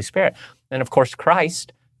personality of the Holy Spirit. And of course,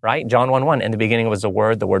 Christ, right? John 1:1, in the beginning was the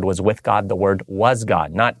Word was with God, the Word was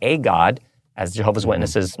God, not a God, as Jehovah's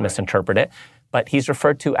Witnesses misinterpret it, but he's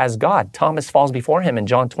referred to as God. Thomas falls before him in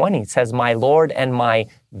John 20, says, my Lord and my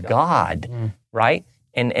God, right?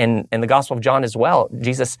 And in the Gospel of John as well,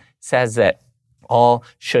 Jesus says that all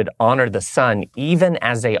should honor the Son, even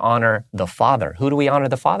as they honor the Father. Who do we honor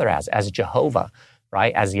the Father as? As Jehovah,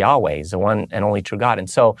 right? As Yahweh, is the one and only true God. And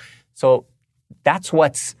so that's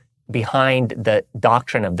what's behind the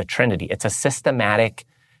doctrine of the Trinity. It's a systematic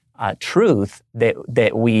truth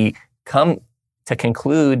that we come to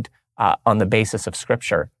conclude on the basis of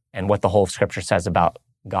Scripture and what the whole of Scripture says about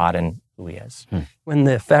God and who He is. When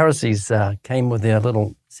the Pharisees came with their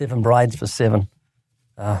little 7 brides for 7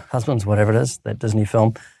 husbands, whatever it is, that Disney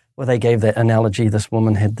film, where they gave that analogy, this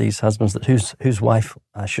woman had these husbands, that whose wife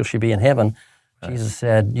shall she be in heaven? Right. Jesus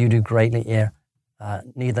said, you do greatly err,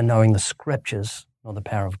 neither knowing the Scriptures nor the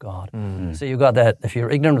power of God. Mm-hmm. So you've got that, if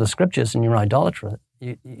you're ignorant of the Scriptures and you're an idolater,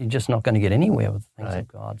 you're just not going to get anywhere with the things of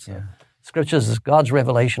God. So Scriptures is God's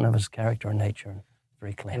revelation of His character and nature.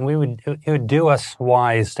 Very clear. And it would do us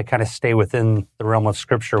wise to kind of stay within the realm of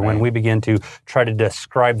Scripture when we begin to try to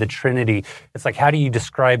describe the Trinity. It's like, how do you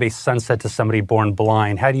describe a sunset to somebody born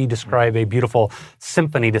blind? How do you describe a beautiful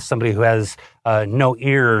symphony to somebody who has no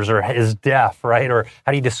ears or is deaf, right? Or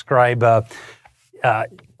how do you describe,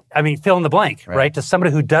 fill in the blank, right? To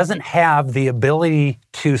somebody who doesn't have the ability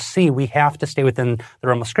to see, we have to stay within the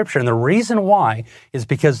realm of Scripture. And the reason why is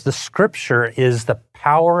because the Scripture is the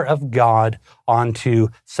power of God onto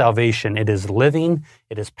salvation. It is living,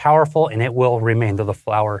 it is powerful, and it will remain to the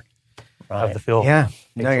flower of the field. Yeah,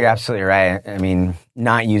 no, you're absolutely right. I mean,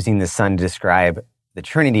 not using the sun to describe the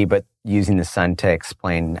Trinity, but using the sun to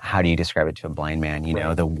explain how do you describe it to a blind man, you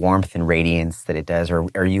know, the warmth and radiance that it does,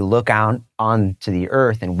 or you look out onto the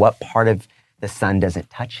earth and what part of the sun doesn't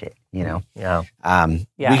touch it, you know?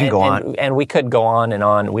 We can go on. And we could go on and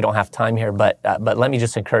on. We don't have time here, but let me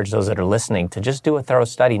just encourage those that are listening to just do a thorough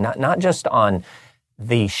study, not just on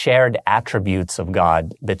the shared attributes of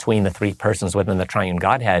God between the three persons within the triune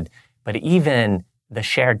Godhead, but even the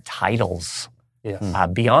shared titles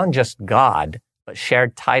beyond just God, but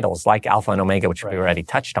shared titles like Alpha and Omega, which we already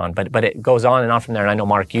touched on. But it goes on and on from there. And I know,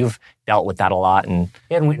 Mark, you've dealt with that a lot. And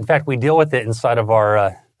in fact, we deal with it inside of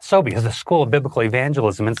our So because the School of Biblical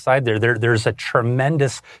Evangelism inside there's a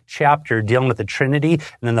tremendous chapter dealing with the Trinity. And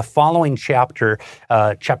then the following chapter,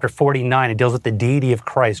 chapter 49, it deals with the deity of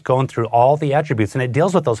Christ, going through all the attributes. And it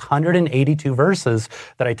deals with those 182 verses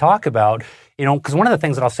that I talk about. You know, because one of the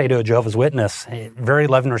things that I'll say to a Jehovah's Witness, very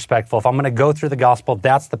loving and respectful, if I'm going to go through the gospel,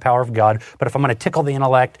 that's the power of God. But if I'm going to tickle the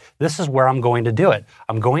intellect, this is where I'm going to do it.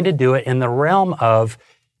 I'm going to do it in the realm of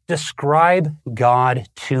describe God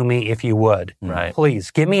to me, if you would. Right.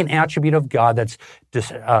 Please give me an attribute of God that's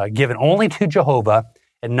given only to Jehovah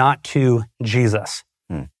and not to Jesus.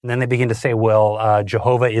 And then they begin to say, well,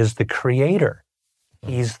 Jehovah is the creator.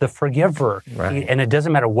 He's the forgiver. Right. And it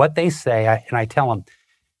doesn't matter what they say. And I tell them,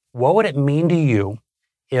 what would it mean to you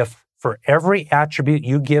if for every attribute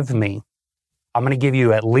you give me, I'm going to give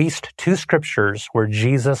you at least 2 scriptures where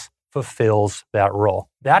Jesus fulfills that role?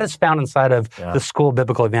 That is found inside of the School of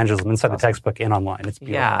Biblical Evangelism, inside the textbook and online. It's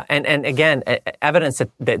beautiful. Yeah, and again, evidence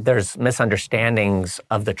that there's misunderstandings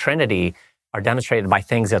of the Trinity are demonstrated by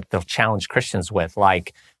things that they'll challenge Christians with,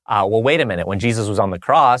 like, well, wait a minute, when Jesus was on the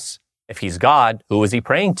cross, if he's God, who was he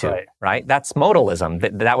praying to, right? That's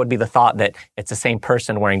modalism. That would be the thought that it's the same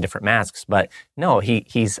person wearing different masks. But no,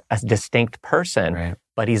 he's a distinct person,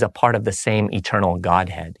 but he's a part of the same eternal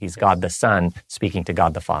Godhead. He's God the Son speaking to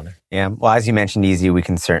God the Father. Yeah. Well, as you mentioned, Easy, we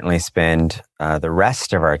can certainly spend the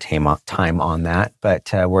rest of our time on that, but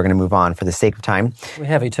we're going to move on for the sake of time. We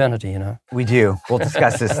have eternity, you know. We do. We'll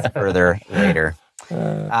discuss this further later.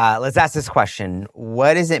 Let's ask this question.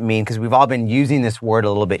 What does it mean? Because we've all been using this word a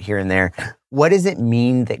little bit here and there. What does it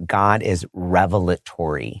mean that God is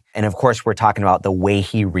revelatory? And of course, we're talking about the way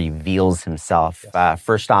he reveals himself.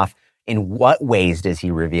 First off, in what ways does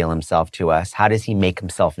he reveal himself to us? How does he make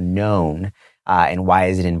himself known? And why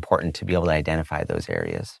is it important to be able to identify those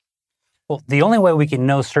areas? Well, the only way we can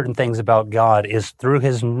know certain things about God is through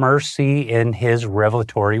his mercy and his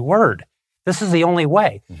revelatory word. This is the only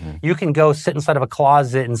way. You can go sit inside of a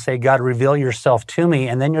closet and say, God, reveal yourself to me,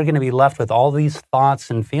 and then you're going to be left with all these thoughts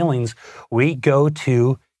and feelings. We go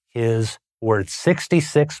to his word.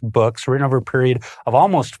 66 books written over a period of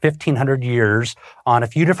almost 1,500 years on a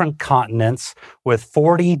few different continents with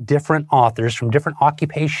 40 different authors from different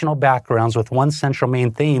occupational backgrounds with one central main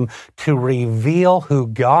theme to reveal who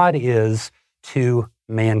God is to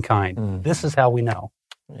mankind. This is how we know.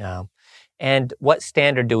 Yeah. And what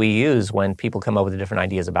standard do we use when people come up with different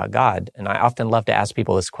ideas about God? And I often love to ask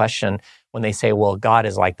people this question when they say, well, God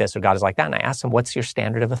is like this or God is like that. And I ask them, what's your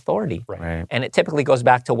standard of authority? Right. And it typically goes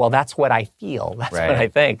back to, well, that's what I feel. That's what I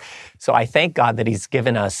think. So I thank God that he's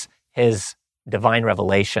given us his divine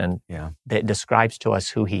revelation that describes to us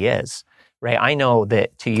who he is. Right? I know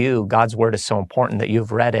that to you, God's word is so important that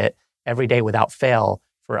you've read it every day without fail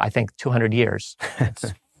for, I think, 200 years.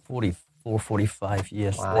 It's 44, 45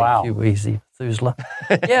 years. Wow. Thank you, easy, Thusla.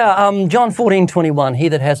 John 14:21, he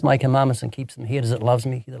that has my commandments and keeps them, he that loves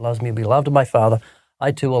me, he that loves me will be loved of my Father.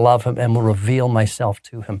 I too will love him and will reveal myself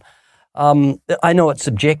to him. I know it's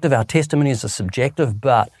subjective. Our testimonies are subjective,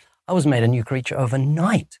 but I was made a new creature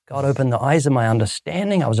overnight. God opened the eyes of my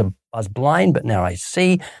understanding. I was blind, but now I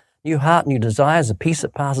see. New heart, new desires, a peace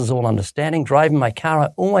that passes all understanding. Driving my car, I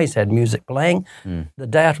always had music playing. The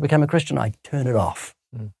day after I became a Christian, I turned it off.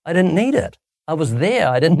 I didn't need it. I was there.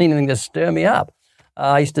 I didn't need anything to stir me up.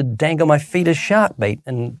 I used to dangle my feet as shark bait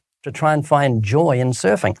and to try and find joy in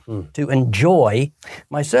surfing, to enjoy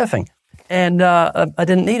my surfing. And I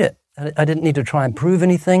didn't need it. I didn't need to try and prove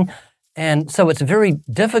anything. And so it's very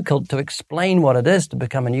difficult to explain what it is to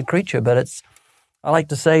become a new creature. But I like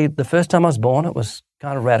to say the first time I was born, it was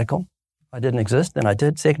kind of radical. I didn't exist, then I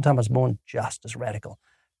did. Second time I was born, just as radical.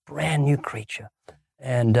 Brand new creature.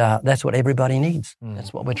 And that's what everybody needs.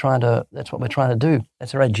 That's what we're trying to do.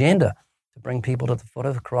 That's our agenda, to bring people to the foot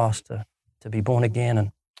of the cross, to be born again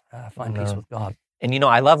and find peace with God. And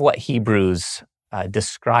I love what Hebrews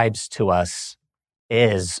describes to us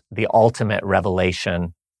is the ultimate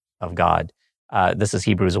revelation of God. This is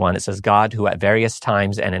Hebrews 1. It says, God, who at various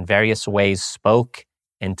times and in various ways spoke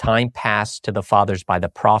in time past to the fathers by the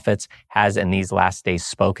prophets, has in these last days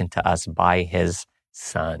spoken to us by his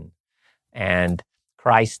Son. And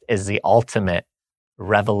Christ is the ultimate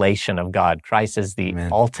revelation of God. Christ is the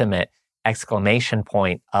ultimate exclamation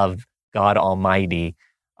point of God Almighty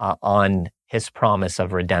on his promise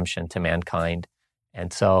of redemption to mankind.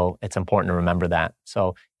 And so it's important to remember that.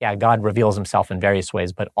 So God reveals himself in various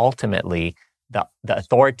ways, but ultimately the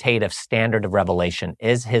authoritative standard of revelation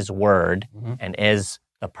is his word and is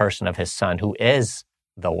the person of his Son, who is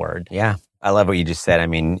the word. Yeah. I love what you just said. I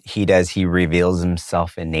mean, he reveals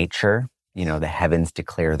himself in nature. The heavens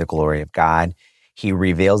declare the glory of God. He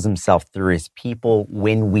reveals himself through his people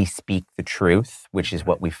when we speak the truth, which is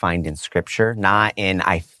what we find in Scripture, not in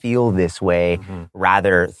I feel this way,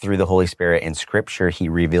 rather through the Holy Spirit in Scripture, he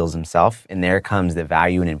reveals himself. And there comes the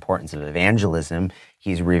value and importance of evangelism.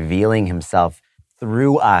 He's revealing himself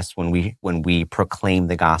through us when we proclaim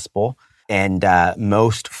the gospel. And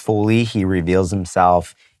most fully, he reveals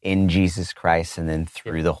himself in Jesus Christ and then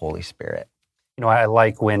through the Holy Spirit. You know, I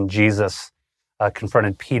like when Jesus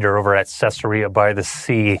confronted Peter over at Caesarea by the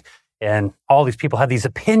sea, and all these people had these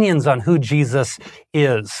opinions on who Jesus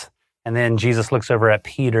is. And then Jesus looks over at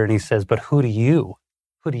Peter and he says, but who do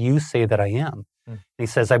you say that I am? And he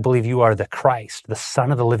says, I believe you are the Christ, the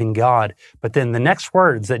Son of the living God. But then the next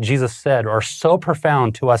words that Jesus said are so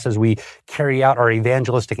profound to us as we carry out our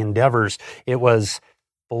evangelistic endeavors. It was,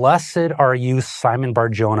 blessed are you, Simon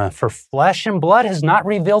Bar-Jonah, for flesh and blood has not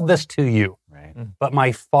revealed this to you, but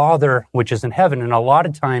my Father which is in heaven. And a lot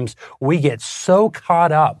of times we get so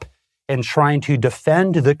caught up in trying to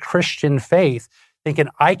defend the Christian faith, thinking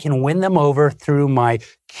I can win them over through my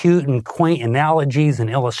cute and quaint analogies and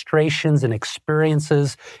illustrations and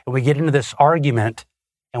experiences. And we get into this argument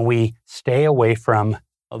and we stay away from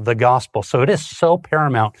the gospel. So it is so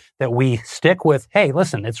paramount that we stick with, hey,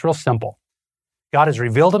 listen, it's real simple. God has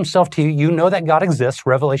revealed himself to you. You know that God exists.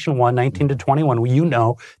 Revelation 1:19-21. You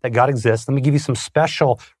know that God exists. Let me give you some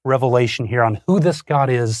special revelation here on who this God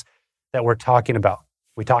is that we're talking about.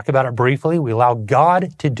 We talk about it briefly. We allow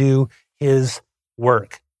God to do his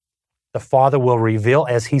work. The Father will reveal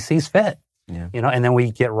as he sees fit. And then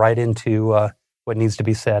we get right into what needs to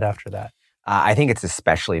be said after that. I think it's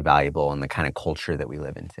especially valuable in the kind of culture that we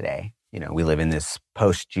live in today. You know, we live in this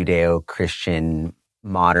post-Judeo-Christian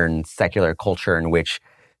modern secular culture in which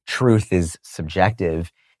truth is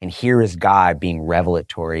subjective. And here is God being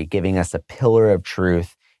revelatory, giving us a pillar of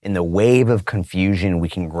truth. In the wave of confusion, we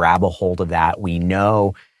can grab a hold of that. We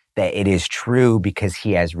know that it is true because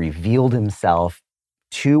he has revealed himself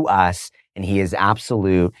to us, and he is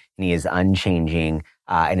absolute and he is unchanging.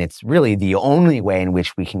 And it's really the only way in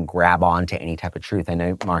which we can grab onto any type of truth. I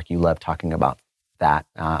know, Mark, you love talking about that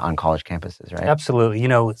on college campuses, right? Absolutely. You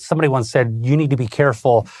know, somebody once said, you need to be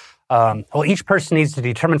careful. Each person needs to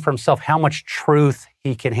determine for himself how much truth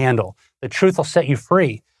he can handle. The truth will set you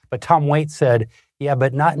free. But Tom Waite said, yeah,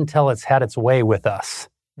 but not until it's had its way with us.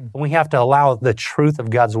 And we have to allow the truth of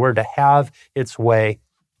God's word to have its way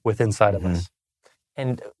inside of us.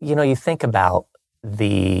 And, you know, you think about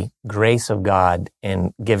the grace of God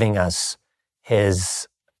in giving us his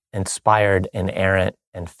inspired, inerrant,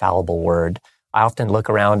 infallible word. I often look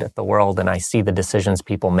around at the world and I see the decisions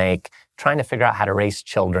people make, trying to figure out how to raise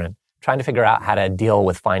children, trying to figure out how to deal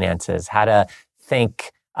with finances, how to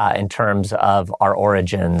think in terms of our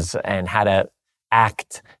origins and how to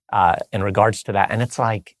act in regards to that. And it's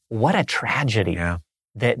like, what a tragedy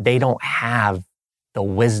that they don't have the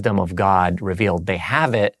wisdom of God revealed. They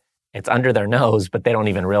have it, it's under their nose, but they don't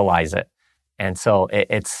even realize it. And so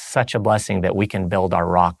it's such a blessing that we can build our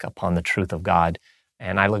rock upon the truth of God.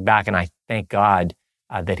 And I look back and I thank God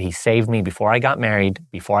that he saved me before I got married,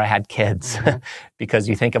 before I had kids, because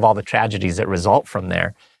you think of all the tragedies that result from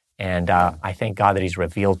there. And I thank God that he's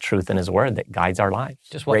revealed truth in his word that guides our lives.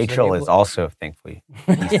 Rachel is also thankfully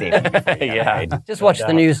he saved me before you got married. Just watch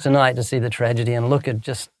the news tonight to see the tragedy and look at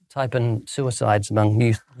just type in suicides among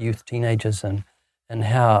youth teenagers and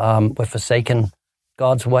how we're forsaken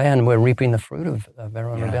God's way and we're reaping the fruit of our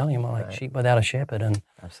own rebellion. We're like sheep without a shepherd.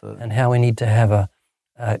 And how we need to have a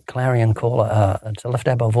clarion call, to lift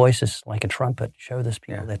up our voices like a trumpet, show this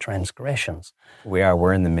people their transgressions.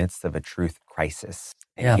 We're in the midst of a truth crisis.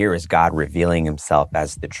 And here is God revealing himself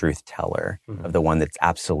as the truth teller of the one that's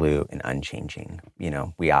absolute and unchanging. You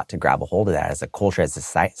know, we ought to grab a hold of that as a culture, as a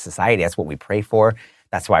society. That's what we pray for.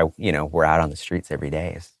 That's why, you know, we're out on the streets every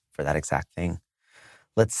day is for that exact thing.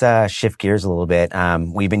 Let's shift gears a little bit.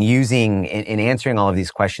 We've been using, in answering all of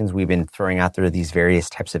these questions, we've been throwing out there these various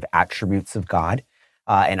types of attributes of God.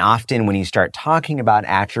 And often when you start talking about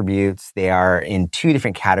attributes, they are in two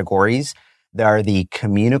different categories. There are the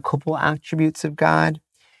communicable attributes of God,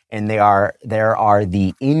 and there are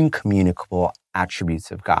the incommunicable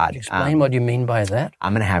attributes of God. Explain what you mean by that.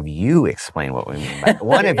 I'm going to have you explain what we mean by that.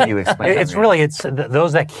 One of you explain. It's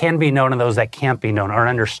those that can be known and those that can't be known are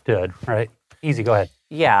understood, right? Easy, go ahead.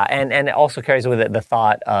 Yeah, and it also carries with it the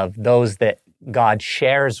thought of those that God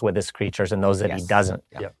shares with his creatures and those that he doesn't.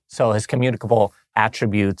 Yep. So his communicable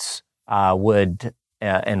attributes would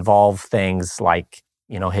involve things like,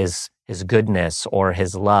 you know, his goodness or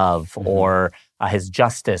his love or his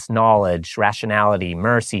justice, knowledge, rationality,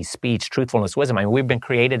 mercy, speech, truthfulness, wisdom. I mean, we've been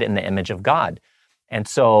created in the image of God. And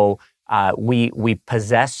so we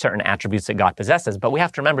possess certain attributes that God possesses, but we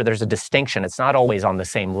have to remember there's a distinction. It's not always on the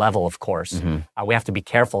same level, of course. We have to be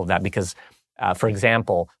careful of that because, for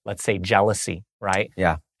example, let's say jealousy, right?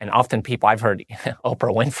 Yeah. And often I've heard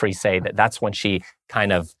Oprah Winfrey say that that's when she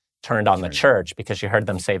kind of turned on the church because she heard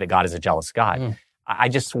them say that God is a jealous God. I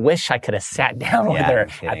just wish I could have sat down with her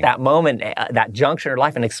at that moment, that juncture in her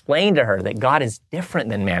life, and explained to her that God is different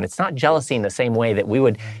than man. It's not jealousy in the same way that we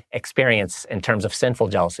would experience in terms of sinful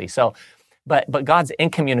jealousy. So, but God's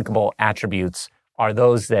incommunicable attributes are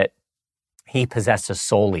those that he possesses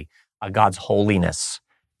solely. God's holiness,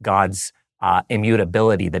 God's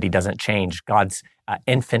immutability, that he doesn't change, God's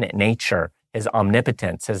infinite nature, his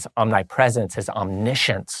omnipotence, his omnipresence, his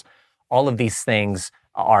omniscience. All of these things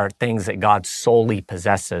are things that God solely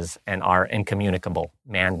possesses and are incommunicable.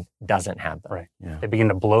 Man doesn't have them. Right. Yeah. They begin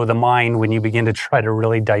to blow the mind when you begin to try to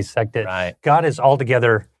really dissect it. Right. God is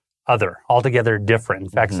altogether other, altogether different. In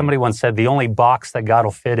fact, somebody once said the only box that God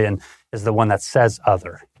will fit in is the one that says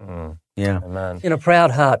other. Yeah. Amen. A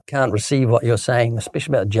proud heart can't receive what you're saying,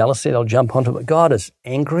 especially about jealousy. They'll jump onto it. God is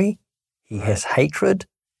angry. He has hatred.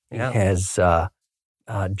 He has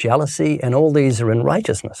jealousy, and all these are in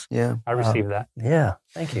righteousness. Yeah. I receive that. Yeah,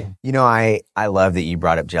 thank you. You know, I love that you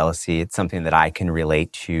brought up jealousy. It's something that I can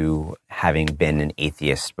relate to, having been an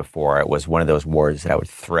atheist before. It was one of those words that I would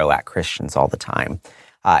throw at Christians all the time.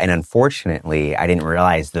 And unfortunately, I didn't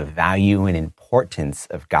realize the value and importance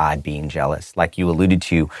of God being jealous. Like you alluded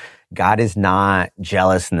to, God is not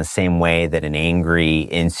jealous in the same way that an angry,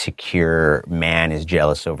 insecure man is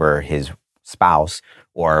jealous over his spouse,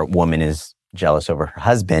 or woman is jealous over her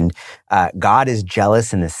husband. God is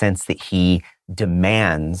jealous in the sense that he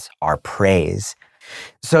demands our praise.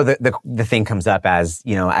 So the thing comes up as,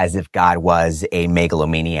 as if God was a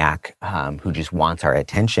megalomaniac who just wants our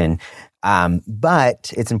attention.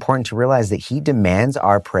 But it's important to realize that he demands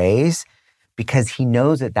our praise because he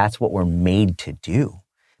knows that that's what we're made to do,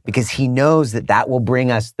 because he knows that that will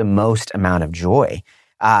bring us the most amount of joy.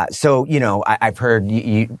 So, I've heard,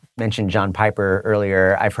 you mentioned John Piper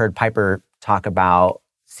earlier. I've heard Piper talk about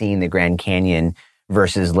seeing the Grand Canyon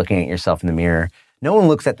versus looking at yourself in the mirror. No one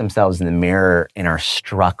looks at themselves in the mirror and are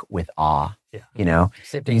struck with awe,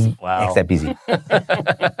 Except easy. Wow. Except easy.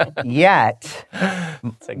 Yet,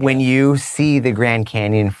 when you see the Grand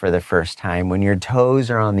Canyon for the first time, when your toes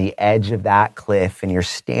are on the edge of that cliff and you're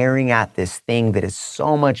staring at this thing that is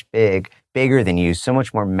so much bigger than you, so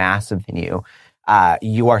much more massive than you,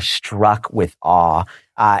 you are struck with awe.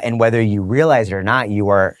 And whether you realize it or not, you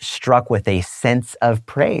are struck with a sense of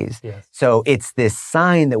praise. Yes. So it's this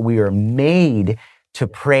sign that we are made to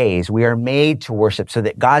praise. We are made to worship, so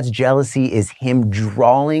that God's jealousy is him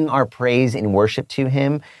drawing our praise and worship to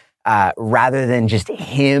him, rather than just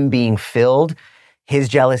him being filled. His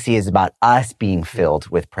jealousy is about us being filled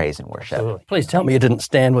with praise and worship. Absolutely. Please tell me you didn't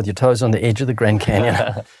stand with your toes on the edge of the Grand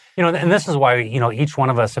Canyon. And this is why, each one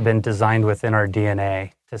of us have been designed within our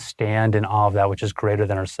DNA to stand in awe of that which is greater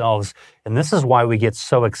than ourselves. And this is why we get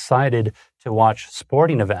so excited to watch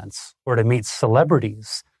sporting events or to meet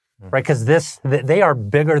celebrities, right? Because they are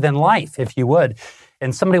bigger than life, if you would.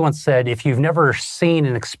 And somebody once said, if you've never seen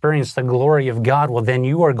and experienced the glory of God, well, then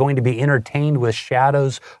you are going to be entertained with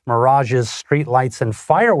shadows, mirages, streetlights, and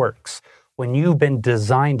fireworks when you've been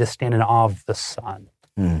designed to stand in awe of the sun.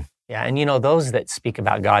 Yeah, and those that speak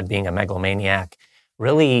about God being a megalomaniac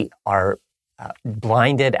really are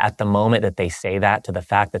blinded at the moment that they say that to the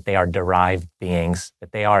fact that they are derived beings,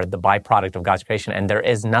 that they are the byproduct of God's creation, and there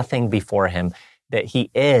is nothing before him, that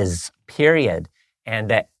he is, period,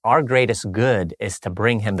 and that our greatest good is to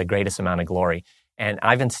bring him the greatest amount of glory. And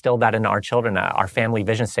I've instilled that in our children, our family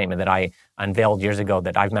vision statement that I unveiled years ago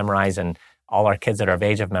that I've memorized, and all our kids that are of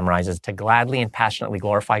age have memorized, is to gladly and passionately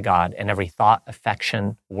glorify God in every thought,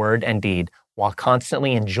 affection, word, and deed, while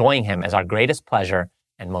constantly enjoying him as our greatest pleasure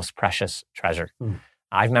and most precious treasure.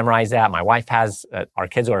 I've memorized that. My wife has. Our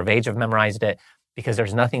kids who are of age have memorized it, because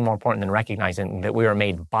there's nothing more important than recognizing that we were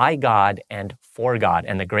made by God and for God.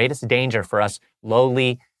 And the greatest danger for us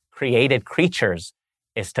lowly created creatures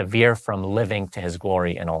is to veer from living to his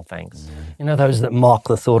glory in all things. Those that mock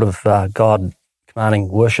the thought of God commanding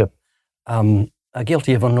worship are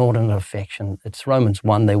guilty of inordinate affection. It's Romans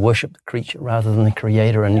 1. They worship the creature rather than the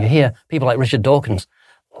creator. And you hear people like Richard Dawkins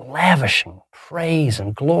lavishing praise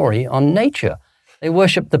and glory on nature. They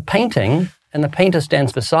worship the painting, and the painter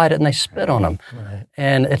stands beside it and they spit on him. Right.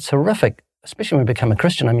 And it's horrific, especially when we become a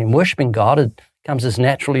Christian. I mean, worshiping God, it comes as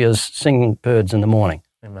naturally as singing birds in the morning.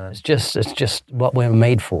 Amen. It's just what we're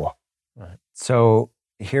made for. Right. So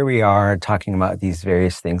here we are talking about these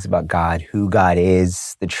various things about God, who God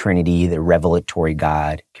is, the Trinity, the revelatory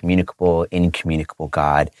God, communicable, incommunicable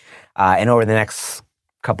God. And over the next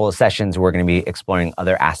couple of sessions, we're going to be exploring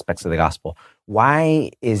other aspects of the gospel.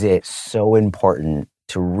 Why is it so important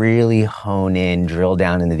to really hone in, drill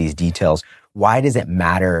down into these details? Why does it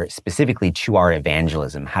matter specifically to our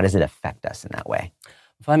evangelism? How does it affect us in that way?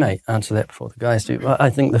 If I may answer that before the guys do, I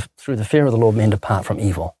think through the fear of the Lord, men depart from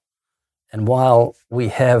evil. And while we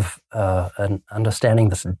have an understanding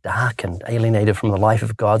that's dark and alienated from the life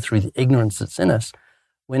of God through the ignorance that's in us,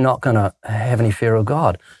 we're not going to have any fear of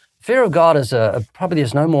God. Fear of God is probably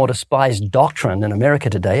there's no more despised doctrine in America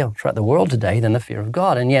today, or throughout the world today, than the fear of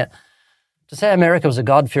God. And yet, to say America was a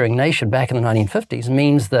God-fearing nation back in the 1950s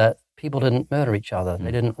means that people didn't murder each other.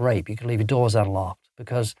 They didn't rape. You could leave your doors unlocked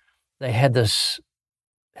because they had this,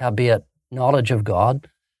 howbeit, knowledge of God.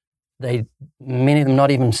 Many of them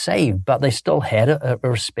not even saved, but they still had a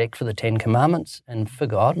respect for the Ten Commandments and for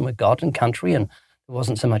God and with God and country, and there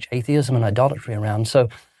wasn't so much atheism and idolatry around. So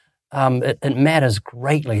it matters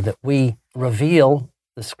greatly that we reveal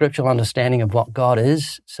the scriptural understanding of what God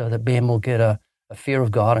is so that men will get a fear of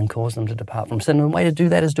God and cause them to depart from sin. And the way to do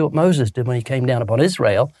that is do what Moses did when he came down upon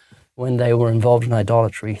Israel when they were involved in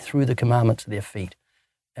idolatry, threw the commandments at their feet.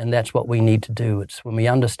 And that's what we need to do. It's when we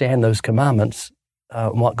understand those commandments,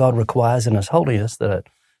 what God requires in His holiness, that it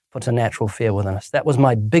puts a natural fear within us. That was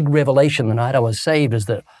my big revelation the night I was saved, is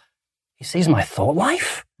that He sees my thought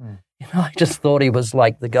life. I just thought He was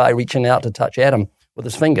like the guy reaching out to touch Adam with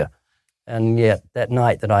his finger. And yet that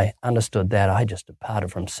night that I understood that, I just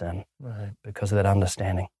departed from sin because of that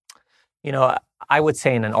understanding. I would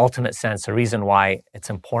say in an ultimate sense, the reason why it's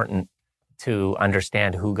important to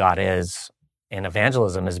understand who God is in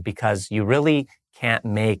evangelism is because you really can't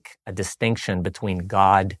make a distinction between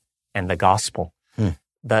God and the gospel.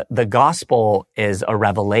 The gospel is a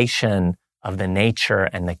revelation of the nature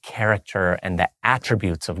and the character and the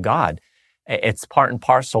attributes of God. It's part and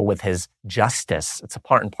parcel with His justice. It's a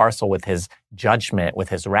part and parcel with His judgment, with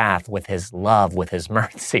His wrath, with His love, with His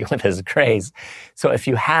mercy, with His grace. So if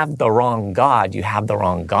you have the wrong God, you have the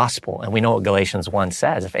wrong gospel. And we know what Galatians 1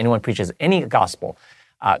 says. If anyone preaches any gospel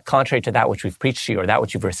contrary to that which we've preached to you or that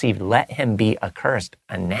which you've received, let him be accursed,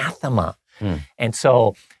 anathema. And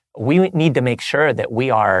so we need to make sure that we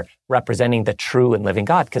are representing the true and living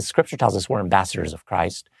God, because Scripture tells us we're ambassadors of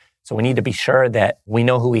Christ. So we need to be sure that we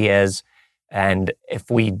know who He is. And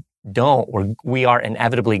if we don't, we are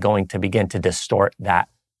inevitably going to begin to distort that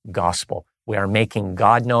gospel. We are making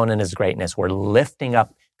God known in His greatness. We're lifting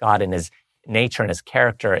up God in His nature and His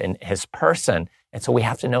character and His person. And so we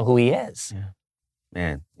have to know who He is. Yeah.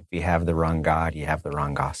 Man, if you have the wrong God, you have the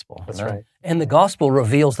wrong gospel. That's right. And the gospel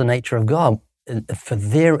reveals the nature of God. For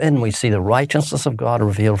therein we see the righteousness of God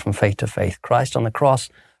revealed from faith to faith. Christ on the cross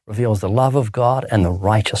reveals the love of God and the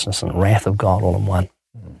righteousness and wrath of God all in one.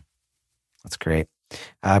 That's great.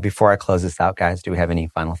 Before I close this out, guys, do we have any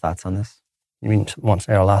final thoughts on this? You mean want to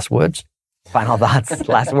say our last words? Final thoughts,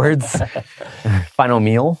 last words, final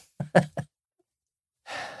meal?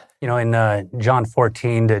 In John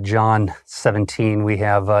 14 to John 17, we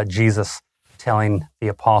have Jesus telling the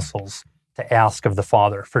apostles to ask of the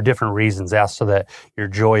Father for different reasons. Ask so that your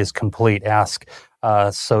joy is complete. Ask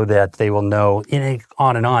so that they will know,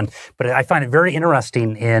 on and on. But I find it very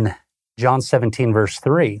interesting in John 17, verse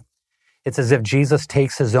 3. It's as if Jesus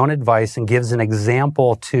takes His own advice and gives an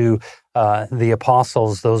example to the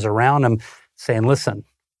apostles, those around Him, saying, listen,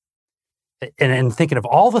 and thinking of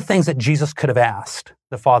all the things that Jesus could have asked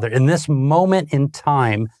the Father. In this moment in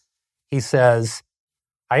time, He says,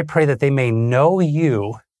 I pray that they may know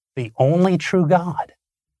you, the only true God,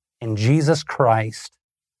 and Jesus Christ,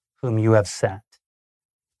 whom you have sent.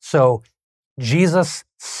 So Jesus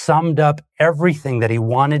summed up everything that He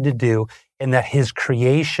wanted to do, and that His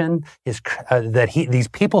creation, these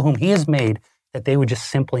people whom He has made, that they would just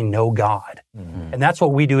simply know God. Mm-hmm. And that's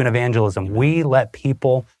what we do in evangelism. We let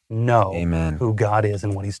people know who God is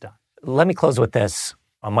and what He's done. Let me close with this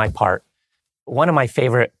on my part. One of my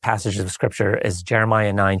favorite passages of Scripture is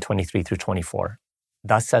Jeremiah 9:23 through 24.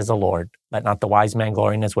 Thus says the Lord, let not the wise man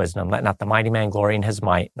glory in his wisdom, let not the mighty man glory in his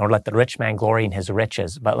might, nor let the rich man glory in his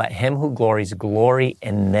riches, but let him who glories glory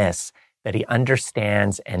in this, that he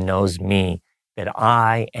understands and knows me, that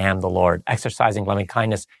I am the Lord, exercising loving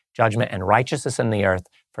kindness, judgment, and righteousness in the earth,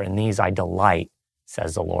 for in these I delight,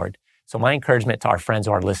 says the Lord. So my encouragement to our friends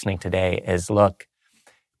who are listening today is, look,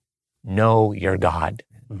 know your God.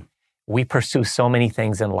 We pursue so many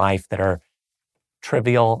things in life that are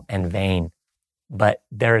trivial and vain, but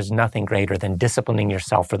there is nothing greater than disciplining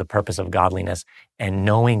yourself for the purpose of godliness and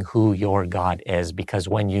knowing who your God is, because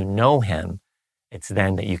when you know Him, it's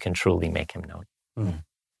then that you can truly make Him known.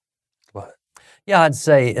 Yeah, I'd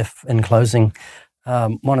say, if in closing,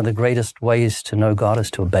 one of the greatest ways to know God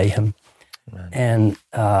is to obey Him. Amen.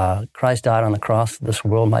 And Christ died on the cross that this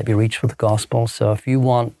world might be reached with the gospel. So if you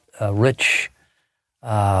want a rich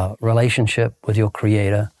relationship with your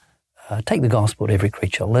Creator, take the gospel to every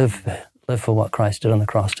creature. Live for what Christ did on the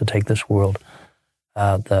cross to take this world.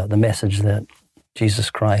 The message that Jesus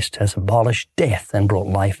Christ has abolished death and brought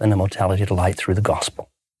life and immortality to light through the gospel.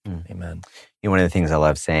 Amen. One of the things I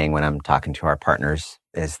love saying when I'm talking to our partners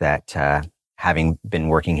is that having been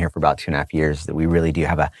working here for about 2.5 years, that we really do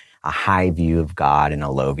have a high view of God and a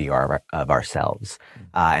low view of ourselves.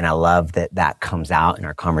 And I love that comes out in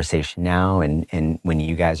our conversation now. And when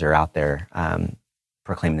you guys are out there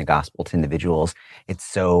proclaiming the gospel to individuals, it's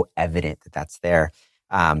so evident that that's there.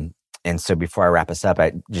 And so before I wrap us up,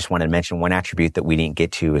 I just wanted to mention one attribute that we didn't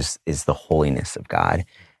get to is the holiness of God.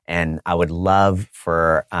 And I would love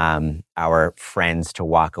for our friends to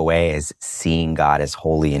walk away as seeing God as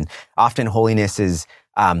holy. And often holiness is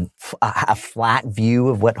a flat view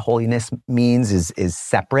of what holiness means is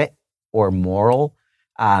separate or moral.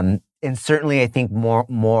 And certainly I think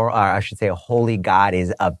a holy God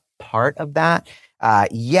is a part of that.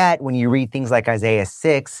 Yet when you read things like Isaiah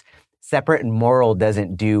 6, separate and moral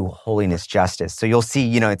doesn't do holiness justice. So you'll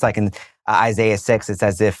see, it's like in Isaiah 6, it's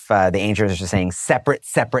as if the angels are just saying, separate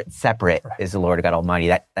is the Lord God Almighty.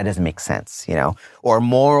 That doesn't make sense, Or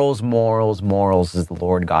morals is the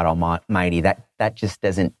Lord God Almighty. That just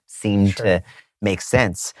doesn't seem to make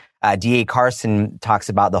sense. D.A. Carson talks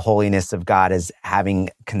about the holiness of God as having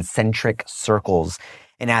concentric circles.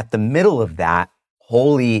 And at the middle of that,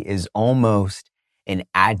 holy is almost an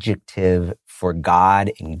adjective for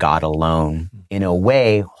God and God alone. In a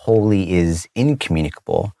way, holy is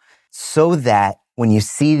incommunicable, so that when you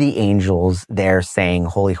see the angels, they're saying,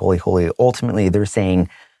 holy, holy, holy. Ultimately, they're saying,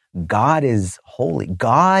 God is holy.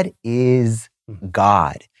 God is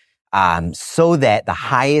God. So that the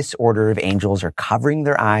highest order of angels are covering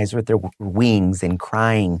their eyes with their wings and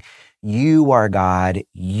crying, you are God,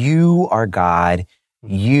 you are God,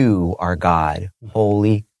 you are God.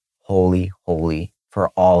 Holy, holy, holy for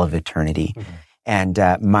all of eternity. And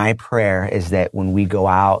my prayer is that when we go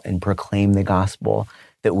out and proclaim the gospel,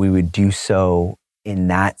 that we would do so in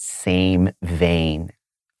that same vein,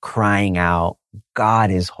 crying out, God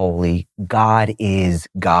is holy, God is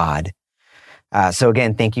God. So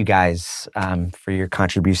again, thank you guys for your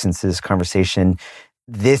contributions to this conversation.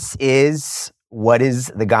 This is What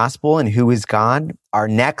is the Gospel and Who is God? Our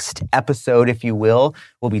next episode, if you will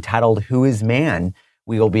be titled Who is Man?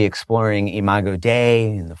 We will be exploring Imago Dei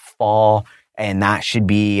in the fall, and that should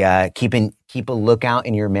be keep a lookout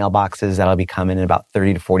in your mailboxes. That'll be coming in about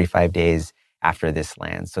 30 to 45 days after this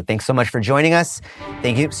lands. So thanks so much for joining us.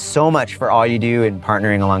 Thank you so much for all you do and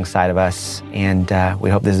partnering alongside of us. And we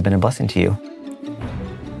hope this has been a blessing to you.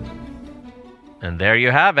 And there you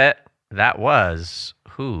have it. That was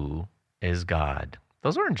Who is God.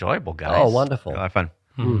 Those were enjoyable, guys. Oh, wonderful. A lot of fun.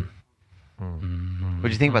 What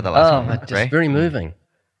did you think about the last one? Just very moving.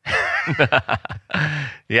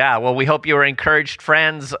 Yeah, well, we hope you were encouraged,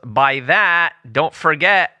 friends, by that. Don't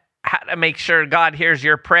forget how to make sure God hears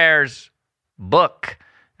your prayers book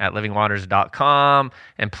at livingwaters.com.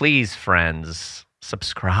 And please, friends,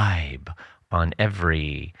 subscribe on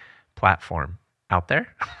every platform out there,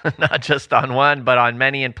 not just on one, but on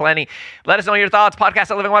many and plenty. Let us know your thoughts, podcast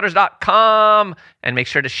at livingwaters.com, and make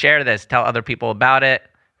sure to share this. Tell other people about it.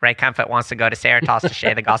 Ray Comfort wants to go to Cerritos to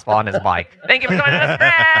share the gospel on his bike. Thank you for joining us,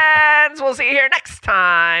 friends. We'll see you here next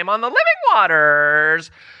time on the Living Waters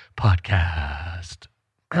podcast.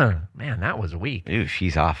 Man, that was weak. Ooh,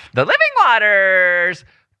 she's off. The Living Waters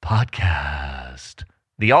podcast.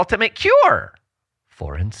 The ultimate cure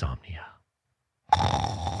for insomnia.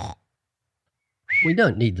 We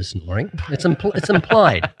don't need the snoring. It's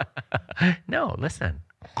implied. No, listen.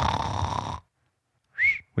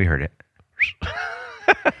 We heard it.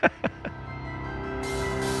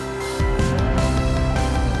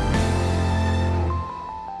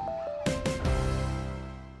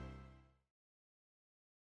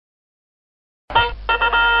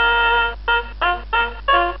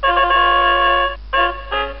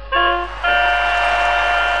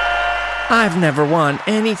 I've never won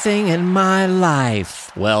anything in my life.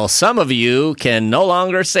 Well, some of you can no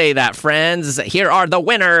longer say that, friends. Here are the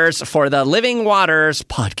winners for the Living Waters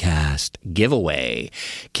podcast giveaway.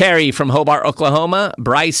 Carrie from Hobart, Oklahoma,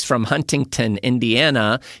 Bryce from Huntington,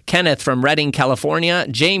 Indiana, Kenneth from Redding, California,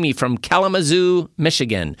 Jamie from Kalamazoo,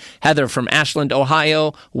 Michigan, Heather from Ashland,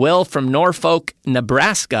 Ohio, Will from Norfolk,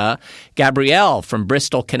 Nebraska, Gabrielle from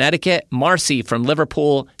Bristol, Connecticut, Marcy from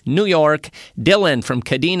Liverpool, New York, Dylan from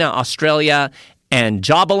Kadena, Australia, and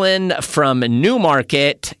Jocelyn from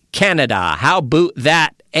Newmarket, Canada. How boot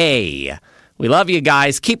that A? We love you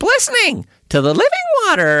guys. Keep listening to the Living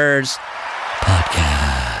Waters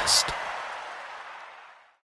podcast.